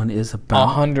someone is about?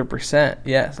 100%.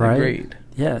 Yes, right? Agreed.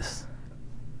 Yes.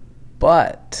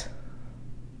 But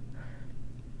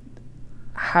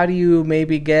how do you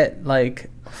maybe get like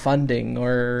funding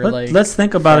or let's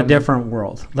think about a different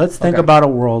world. Let's think about a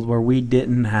world where we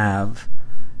didn't have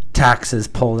taxes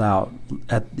pulled out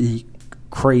at the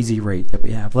crazy rate that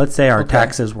we have. Let's say our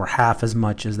taxes were half as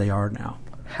much as they are now.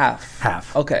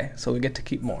 Half. Okay, so we get to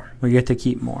keep more. We get to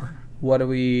keep more. What do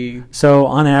we... So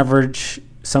on average,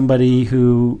 somebody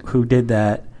who did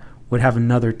that would have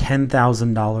another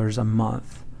 $10,000 a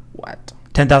month. What?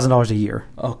 $10,000 a year.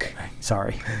 Okay.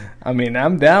 Sorry. I mean,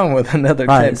 I'm down with another $10,000.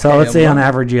 Right. So let's say on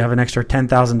average you have an extra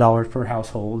 $10,000 per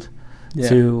household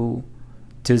to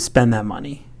spend that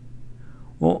money.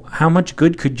 Well, how much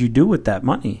good could you do with that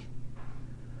money?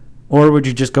 Or would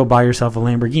you just go buy yourself a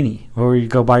Lamborghini? Or would you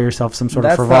go buy yourself some sort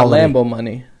of frivolity? That's not Lambo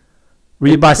money. Or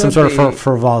you buy some sort of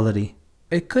frivolity.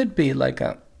 It could be like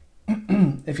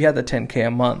if you had the $10K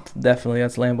a month, definitely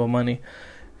that's Lambo money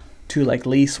to like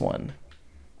lease one.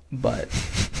 But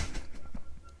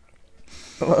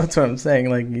well, that's what I'm saying.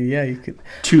 Like, yeah, you could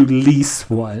to lease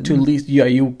one. Yeah,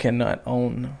 you cannot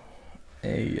own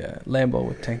a Lambo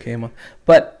with $10K a month.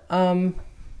 But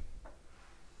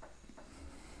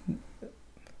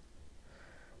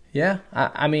yeah,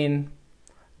 I mean,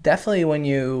 definitely when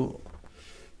you,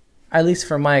 at least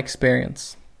from my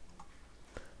experience,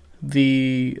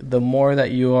 the more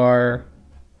that you are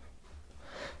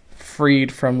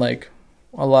freed from like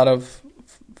a lot of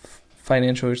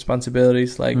financial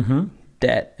responsibilities like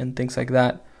debt and things like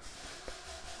that,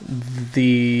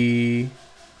 the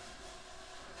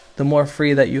more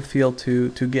free that you feel to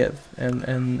give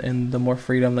and the more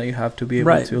freedom that you have to be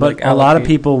able to but a lot of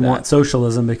people want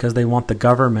socialism because they want the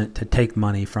government to take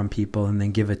money from people and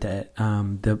then give it to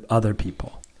the other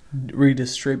people,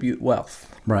 redistribute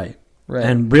wealth, right.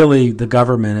 And really the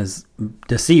government has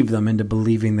deceived them into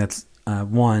believing that's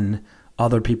one,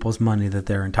 other people's money that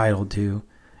they're entitled to,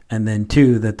 and then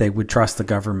two, that they would trust the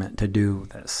government to do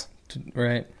this.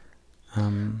 Right.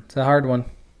 It's a hard one.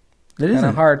 It is kind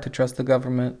of hard to trust the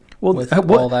government with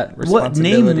all that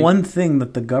responsibility. Name one thing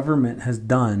that the government has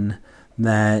done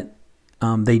that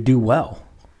they do well,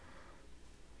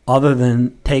 other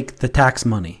than take the tax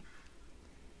money.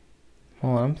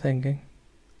 Well, I'm thinking.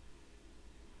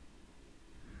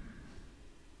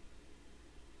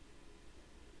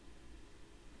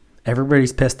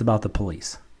 Everybody's pissed about the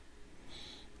police.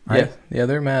 Right? Yeah,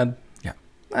 they're mad. Yeah.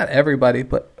 Not everybody,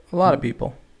 but a lot of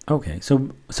people. Okay,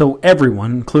 so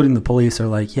everyone, including the police, are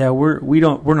like, yeah, we're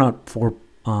not for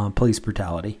police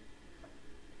brutality.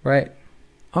 Right.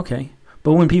 Okay,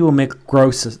 but when people make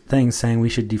gross things saying we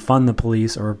should defund the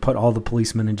police or put all the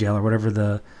policemen in jail or whatever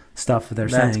the stuff they're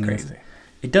saying, that's crazy.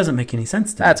 It doesn't make any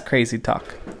sense to me. That's crazy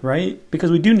talk, right?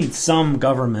 Because we do need some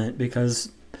government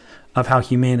because of how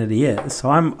humanity is. So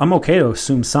I'm okay to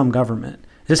assume some government.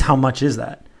 Just how much is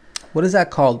that? What is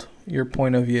that called? Your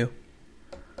point of view.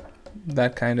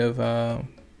 That kind of I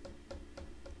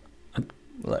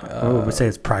would say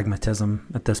it's pragmatism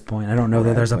at this point. I don't know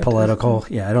that there's a political.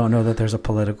 Yeah, I don't know that there's a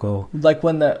political. Like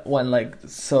when the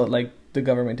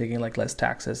government taking like less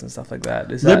taxes and stuff like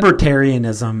that. Is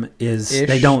libertarianism is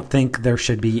they don't think there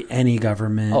should be any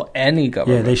government. Oh, any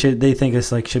government. Yeah, they think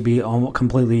it's like should be almost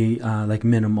completely like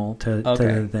minimal to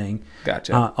the thing.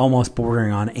 Gotcha. Almost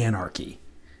bordering on anarchy.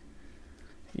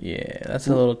 Yeah, that's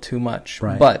a little too much.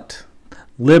 Right. But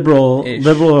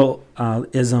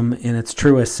liberalism in its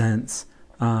truest sense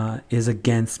is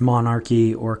against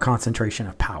monarchy or concentration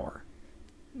of power.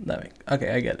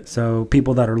 Okay, I get it. So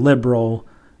people that are liberal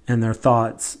and their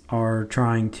thoughts are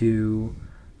trying to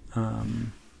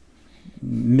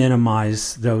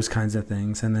minimize those kinds of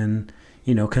things. And then,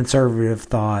 conservative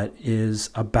thought is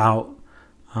about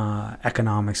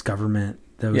economics, government,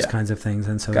 those kinds of things.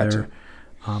 And so gotcha.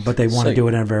 but they want to do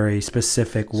it in a very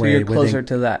specific way. So you're closer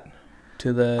to that,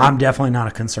 to the... I'm definitely not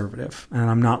a conservative, and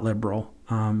I'm not liberal.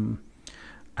 I'm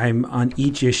on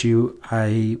each issue.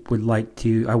 I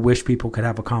wish people could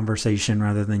have a conversation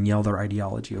rather than yell their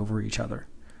ideology over each other.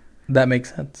 That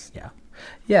makes sense. Yeah.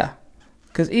 Yeah.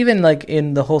 Because even like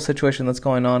in the whole situation that's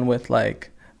going on with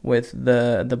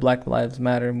the Black Lives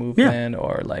Matter movement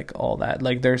or like all that,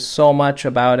 like there's so much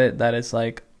about it that is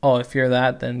like, oh, if you're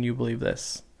that, then you believe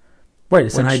this. Right,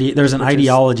 there's an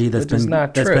ideology that's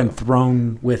been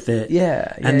thrown with it.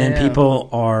 Yeah, and then people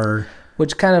are,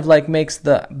 which kind of like makes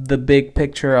the big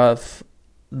picture of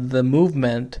the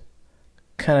movement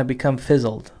kind of become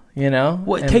fizzled, you know?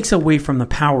 Well, it takes away from the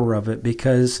power of it,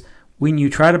 because when you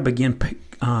try to begin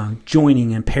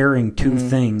joining and pairing two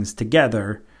things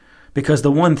together, because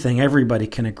the one thing everybody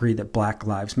can agree that Black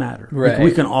Lives Matter. Right. Like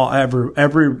we can all every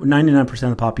 99% of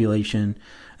the population,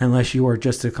 unless you are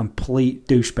just a complete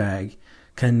douchebag,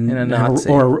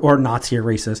 or Nazi or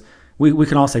racist, we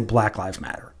can all say Black Lives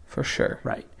Matter. For sure.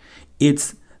 Right.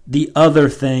 It's the other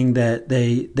thing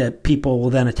that people will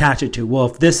then attach it to. Well,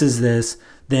 if this is this,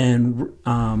 then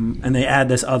and they add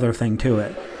this other thing to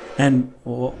it. And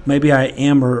well, maybe I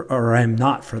am or I'm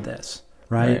not for this,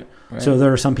 right? So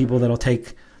there are some people that'll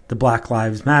take the Black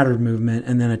Lives Matter movement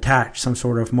and then attach some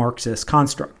sort of Marxist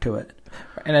construct to it.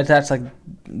 And attach like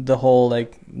the whole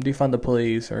like defund the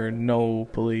police or no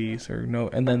police or no,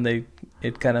 and then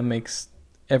it kind of makes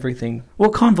everything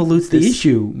convolutes the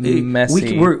issue.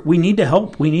 Messy. We need to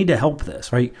help. We need to help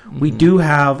this, right? Mm-hmm. We do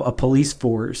have a police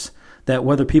force that,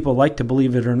 whether people like to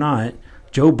believe it or not,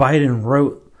 Joe Biden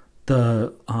wrote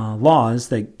the laws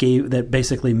that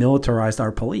basically militarized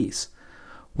our police.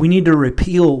 We need to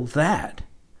repeal that.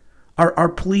 Our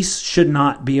police should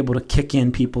not be able to kick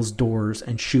in people's doors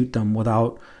and shoot them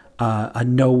without a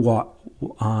no-knock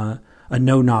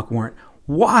warrant.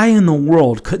 Why in the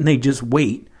world couldn't they just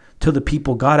wait till the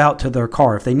people got out to their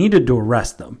car if they needed to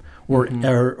arrest them or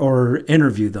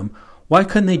interview them? Why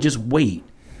couldn't they just wait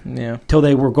till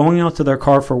they were going out to their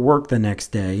car for work the next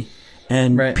day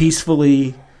and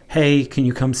peacefully, hey, can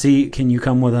you come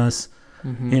with us?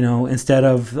 Mm-hmm. You know, instead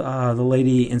of the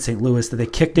lady in St. Louis that they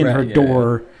kicked in her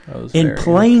door in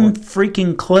plain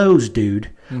freaking clothes,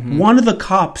 dude. Mm-hmm. One of the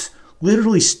cops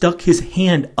literally stuck his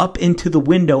hand up into the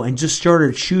window and just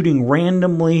started shooting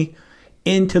randomly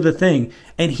into the thing.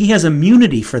 And he has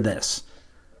immunity for this.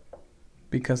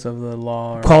 Because of the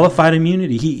law. Qualified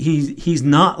immunity. He's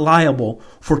not liable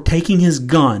for taking his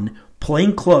gun,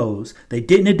 plain clothes. They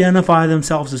didn't identify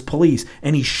themselves as police.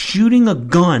 And he's shooting a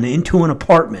gun into an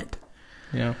apartment.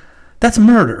 Yeah, that's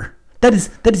murder. That is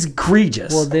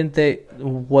egregious. Well, didn't they?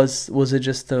 Was it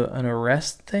just an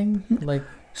arrest thing? Like,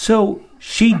 so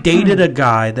she dated a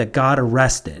guy that got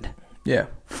arrested. Yeah.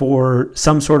 For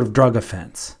some sort of drug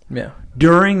offense. Yeah.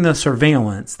 During the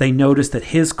surveillance, they noticed that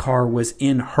his car was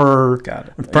in front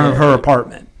of her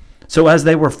apartment. So as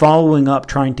they were following up,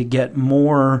 trying to get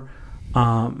more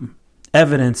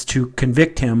evidence to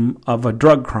convict him of a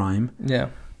drug crime.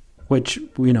 Yeah. Which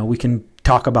we can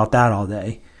talk about that all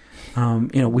day.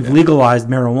 We've legalized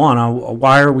marijuana.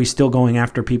 Why are we still going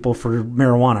after people for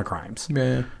marijuana crimes?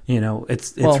 Yeah.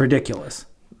 It's ridiculous.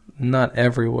 Not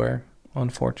everywhere,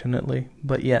 unfortunately,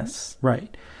 but yes.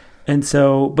 Right. And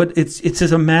so, but it's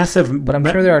just a massive. But I'm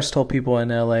sure there are still people in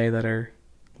LA that are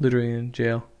literally in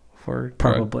jail for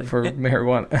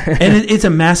marijuana. And it's a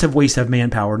massive waste of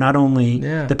manpower. Not only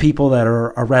the people that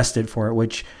are arrested for it,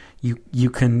 which you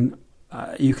can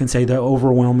say the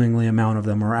overwhelmingly amount of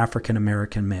them are African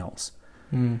American males.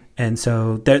 And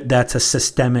so that's a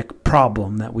systemic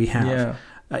problem that we have. Yeah.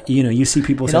 You see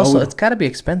people say, also, it's got to be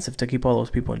expensive to keep all those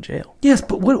people in jail. Yes,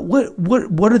 but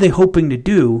what are they hoping to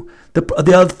do? The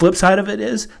other flip side of it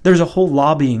is there's a whole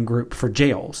lobbying group for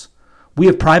jails. We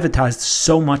have privatized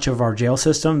so much of our jail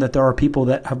system that there are people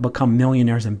that have become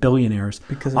millionaires and billionaires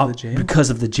because of the jails. Because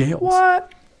of the jails.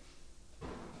 What?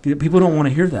 People don't want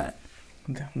to hear that.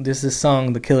 There's this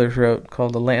song the Killers wrote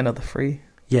called "The Land of the Free."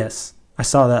 Yes, I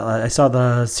saw that. I saw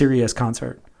the Sirius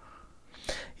concert.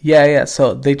 Yeah.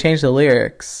 So they changed the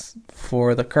lyrics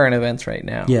for the current events right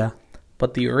now. Yeah.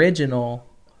 But the original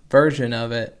version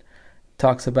of it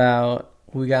talks about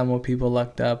we got more people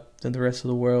locked up than the rest of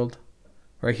the world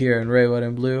right here in red, white,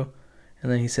 and blue.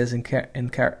 And then he says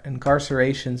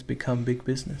incarcerations become big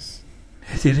business.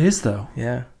 It is, though.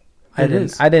 Yeah. I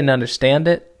didn't understand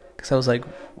it because I was like,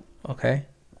 okay.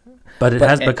 But it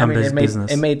has become big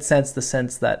business. It made sense, the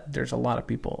sense that there's a lot of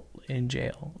people in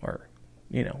jail or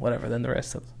whatever, than the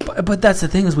rest of them. But that's the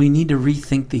thing is we need to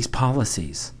rethink these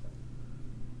policies.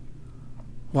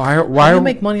 Why do you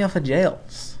make money off of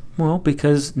jails? Well,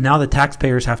 because now the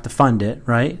taxpayers have to fund it,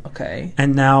 right? Okay.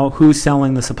 And now who's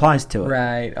selling the supplies to it?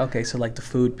 Right. Okay, so like the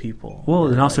food people. Well,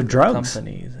 and also like drugs.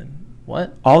 Companies and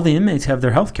what? All the inmates have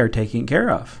their health care taken care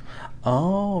of.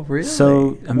 Oh, really?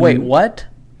 So, I mean, wait, what?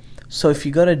 So if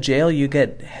you go to jail, you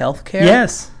get health care?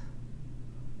 Yes.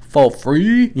 For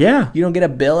free? Yeah. You don't get a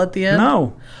bill at the end?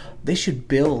 No. They should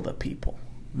bill the people.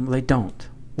 They don't.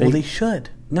 They should.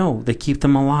 No, they keep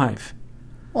them alive.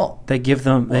 Well, they give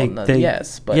them.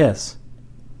 Yes, but yes.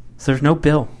 So there's no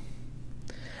bill.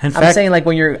 I'm saying, like,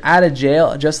 when you're out of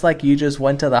jail, just like you just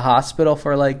went to the hospital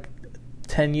for like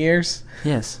 10 years.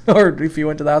 Yes. Or if you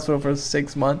went to the hospital for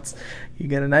 6 months, you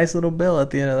get a nice little bill at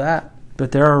the end of that.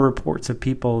 But there are reports of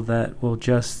people that will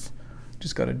just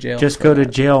go to jail. Just go to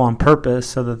jail on purpose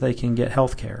so that they can get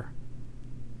health care.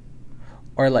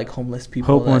 Or like homeless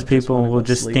people. Homeless people will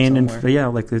just stand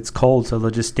like it's cold, so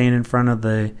they'll just stand in front of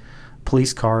the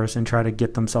police cars and try to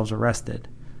get themselves arrested.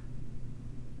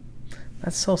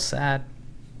 That's so sad.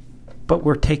 But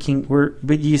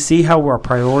but you see how our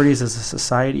priorities as a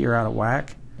society are out of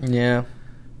whack? Yeah.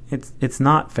 It's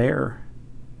not fair.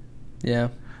 Yeah.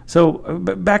 So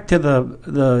back to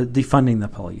the defunding the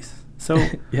police. So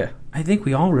yeah. I think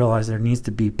we all realize there needs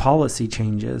to be policy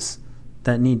changes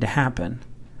that need to happen.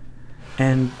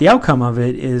 And the outcome of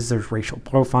it is there's racial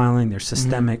profiling, there's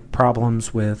systemic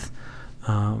problems with,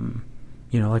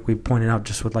 like we pointed out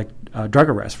just with like drug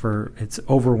arrests, it's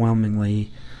overwhelmingly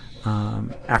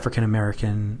African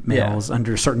American males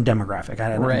under a certain demographic. I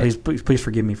don't know, please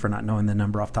forgive me for not knowing the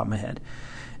number off the top of my head.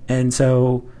 And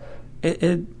so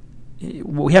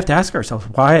we have to ask ourselves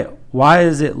why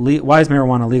is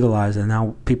marijuana legalized and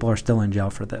now people are still in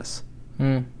jail for this?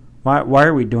 Why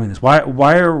are we doing this?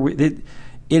 Why are we?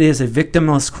 It is a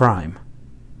victimless crime.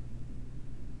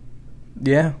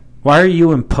 Yeah. Why are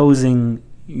you imposing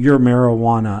your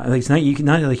marijuana? Like, it's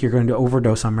not like you're going to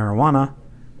overdose on marijuana.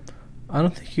 I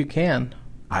don't think you can.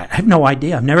 I have no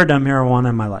idea. I've never done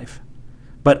marijuana in my life.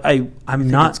 But I'm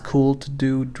not. It's cool to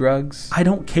do drugs. I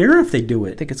don't care if they do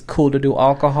it. I think it's cool to do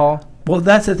alcohol. Well,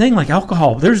 that's the thing. Like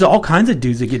alcohol, there's all kinds of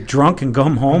dudes that get drunk and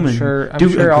come home and do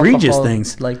egregious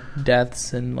things, like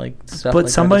deaths and like stuff. But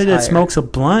somebody that smokes a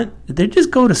blunt, they just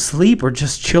go to sleep or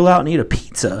just chill out and eat a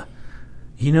pizza.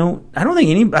 I don't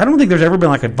think there's ever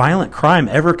been like a violent crime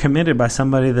ever committed by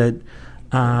somebody that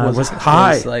was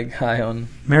high on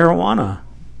marijuana.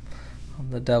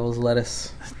 The devil's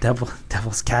lettuce.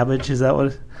 Devil's cabbage, is that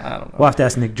what? I don't know. We'll have to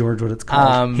ask Nick George what it's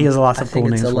called. He has lots of cool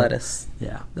names. I think it's a lettuce.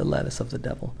 Yeah, the lettuce of the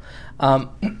devil. Yeah,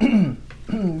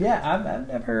 I've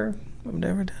never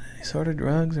done any sort of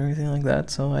drugs or anything like that,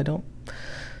 so I don't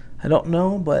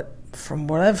know. But from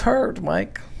what I've heard,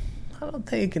 Mike, I don't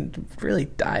think you can really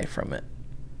die from it,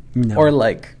 or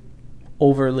like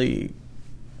overly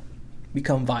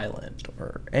become violent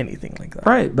or anything like that.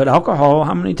 Right, but alcohol,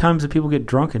 how many times do people get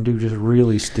drunk and do just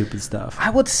really stupid stuff? I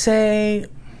would say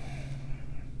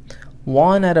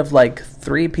 1 out of like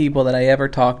 3 people that I ever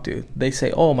talked to, they say,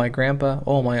 oh, my grandpa,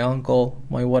 oh, my uncle,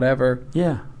 my whatever.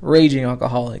 Yeah. Raging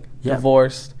alcoholic,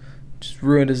 divorced, just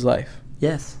ruined his life.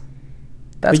 Yes.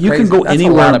 That's but you crazy. Can go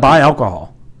anywhere and buy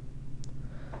alcohol.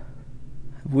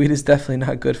 Weed is definitely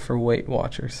not good for Weight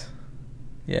Watchers.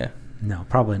 Yeah. No,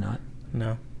 probably not.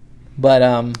 No. But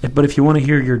if you want to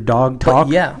hear your dog talk,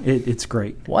 it's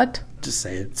great. What? Just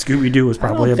say it. Scooby-Doo was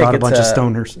probably about a bunch of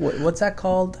stoners. What's that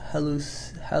called?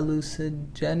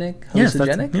 Hallucinogenic? Yes,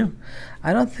 yeah.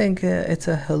 I don't think it's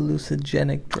a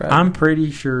hallucinogenic drug. I'm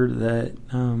pretty sure that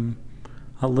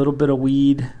a little bit of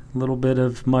weed, a little bit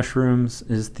of mushrooms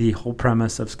is the whole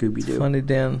premise of Scooby-Doo. It's funny,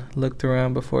 Dan looked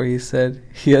around before he said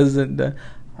he hasn't done.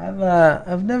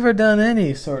 I've never done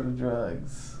any sort of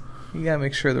drugs. You gotta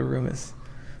make sure the room is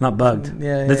not bugged.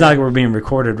 It's not like we're being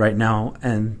recorded right now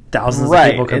and thousands of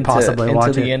people could possibly watch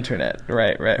it. Into the internet.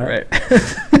 Right.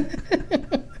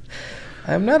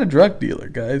 I'm not a drug dealer,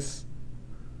 guys.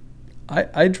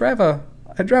 I drive a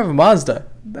Mazda.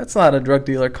 That's not a drug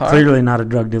dealer car. Clearly not a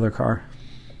drug dealer car.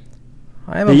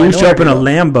 I am a you show up in a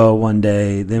Lambo one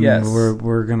day, then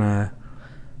we're gonna.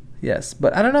 Yes,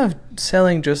 but I don't know if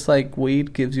selling just like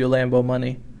weed gives you a Lambo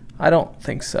money. I don't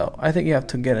think so. I think you have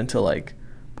to get into like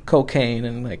cocaine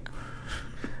and like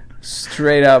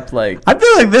straight up like. I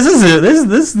feel like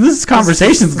this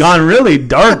conversation's gone really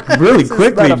dark really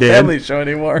quickly, not a family show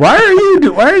anymore. Why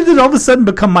did it all of a sudden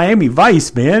become Miami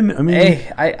Vice, man? I mean,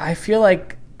 hey, I feel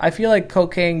like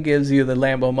cocaine gives you the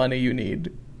Lambo money you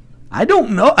need. I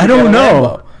don't know. I don't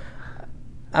know.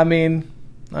 I mean,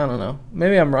 I don't know.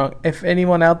 Maybe I'm wrong. If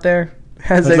anyone out there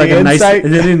has any insight,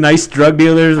 any nice drug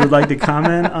dealers would like to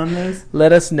comment on this,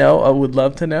 let us know. I would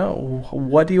love to know.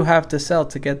 What do you have to sell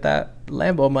to get that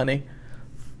Lambo money?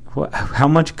 How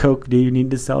much coke do you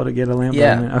need to sell to get a Lambo?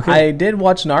 Yeah, okay. I did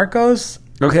watch Narcos.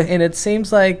 Okay. And it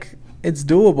seems like it's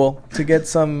doable to get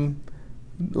some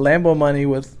Lambo money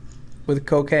with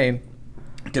cocaine.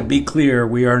 To be clear,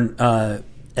 we are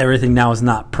everything now is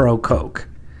not pro Coke.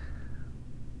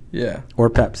 Yeah. Or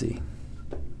Pepsi.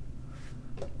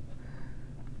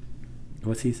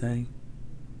 What's he saying?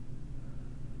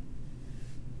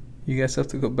 You guys have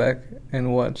to go back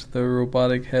and watch the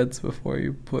robotic heads before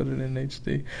you put it in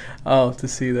HD. Oh, to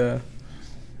see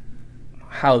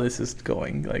how this is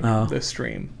going, like the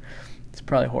stream. It's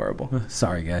probably horrible.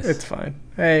 Sorry, guys. It's fine.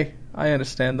 Hey, I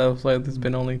understand though. Like, there's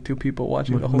been only 2 people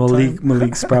watching the whole time.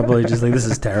 Malik's probably just like, this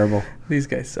is terrible. These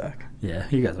guys suck. Yeah,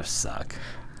 you guys suck.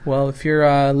 Well, if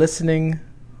you're listening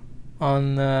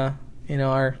on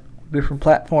our different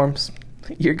platforms,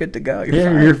 you're good to go.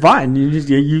 You're fine.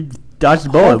 You dodged the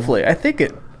bullet. Hopefully, I think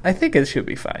it should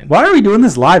be fine. Why are we doing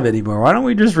this live anymore? Why don't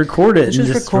we just record it?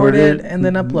 Just record it and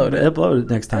then upload it. Upload it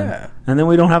next time. Yeah. And then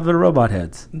we don't have the robot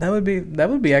heads. That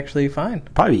would be actually fine.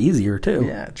 Probably easier too.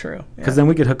 Yeah, true. Because then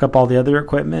we could hook up all the other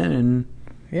equipment and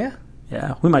yeah,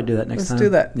 we might do that next time. Let's do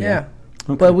that. Yeah.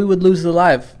 Okay. But we would lose the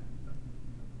live.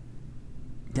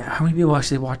 Yeah, how many people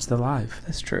actually watch the live?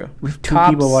 That's true. We have 2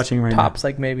 people watching right now. Tops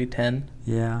like maybe 10.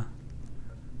 Yeah.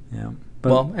 Yeah.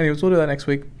 But well, anyways, we'll do that next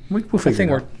week. We'll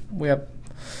figure it out.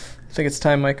 I think it's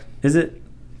time, Mike. Is it?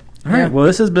 All right. Well,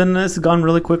 this has gone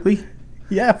really quickly.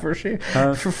 Yeah, for sure.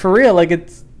 For real, like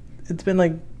it's been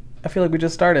like, I feel like we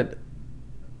just started.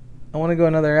 I want to go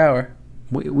another hour.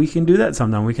 We can do that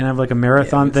sometime. We can have like a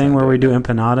marathon thing where we do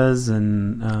empanadas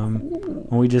and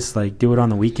we just like do it on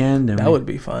the weekend. And that would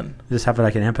be fun. Just have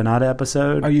like an empanada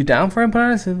episode. Are you down for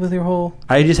empanadas with your whole?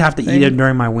 I just have to eat it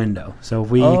during my window. So if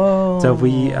we,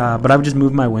 but I would just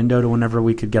move my window to whenever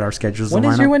we could get our schedules. When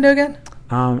is your window again?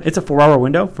 It's a 4-hour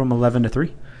window from 11 to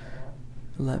 3.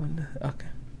 11 to, okay.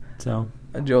 So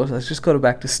Joe, let's just go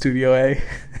back to Studio A.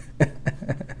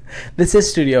 This is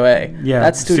Studio A. Yeah,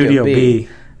 that's Studio B. B.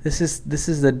 This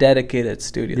is the dedicated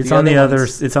studio. It's on the other.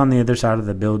 It's on the other side of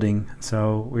the building.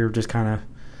 So we were just kind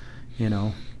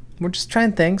of, we're just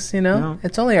trying things.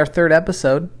 It's only our 3rd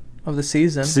episode of the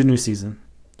season. It's a new season.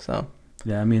 So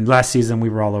yeah, I mean, last season we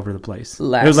were all over the place. It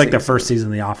was like the first season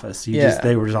of The Office.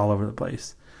 They were just all over the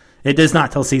place. It does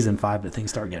not till season 5 that things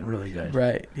start getting really good.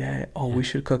 Right. Yeah. Oh, we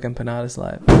should cook empanadas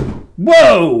live.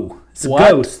 Whoa! It's a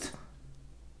ghost.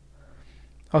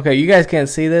 Okay, you guys can't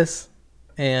see this.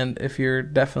 And if you're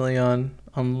definitely on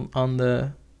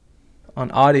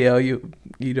audio, you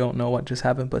don't know what just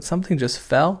happened, but something just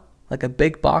fell, like a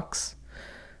big box,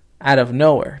 out of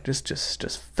nowhere.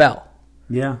 Just fell.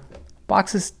 Yeah.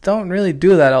 Boxes don't really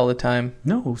do that all the time.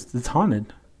 No, it's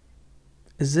haunted.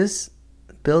 Is this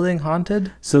building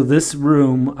haunted? So this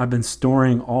room, I've been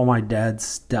storing all my dad's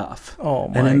stuff. Oh,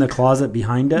 Mike. And in the closet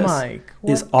behind us Mike,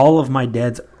 is all of my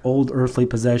dad's old earthly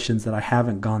possessions that I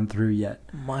haven't gone through yet.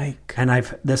 Mike. And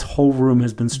this whole room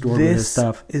has been stored with his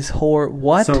stuff. This is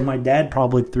what? So my dad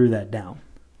probably threw that down.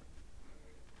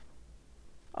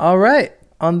 All right.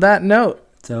 On that note.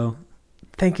 So.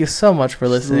 Thank you so much for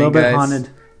listening, guys. A little bit guys. haunted.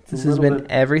 This has been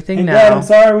everything hey, now. Dad, I'm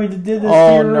sorry we did this to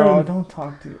your room. Oh, no. Don't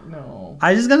talk to you. No.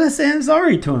 I just got to say I'm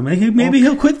sorry to him. Maybe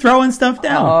he'll quit throwing stuff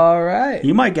down. All right.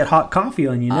 You might get hot coffee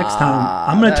on you next time.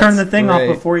 I'm going to turn the thing off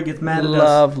before he gets mad at us.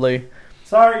 Lovely.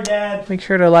 Sorry, Dad. Make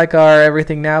sure to like our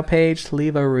Everything Now page.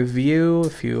 Leave a review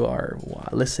if you are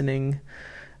listening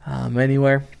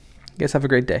anywhere. You guys have a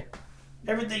great day.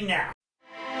 Everything Now.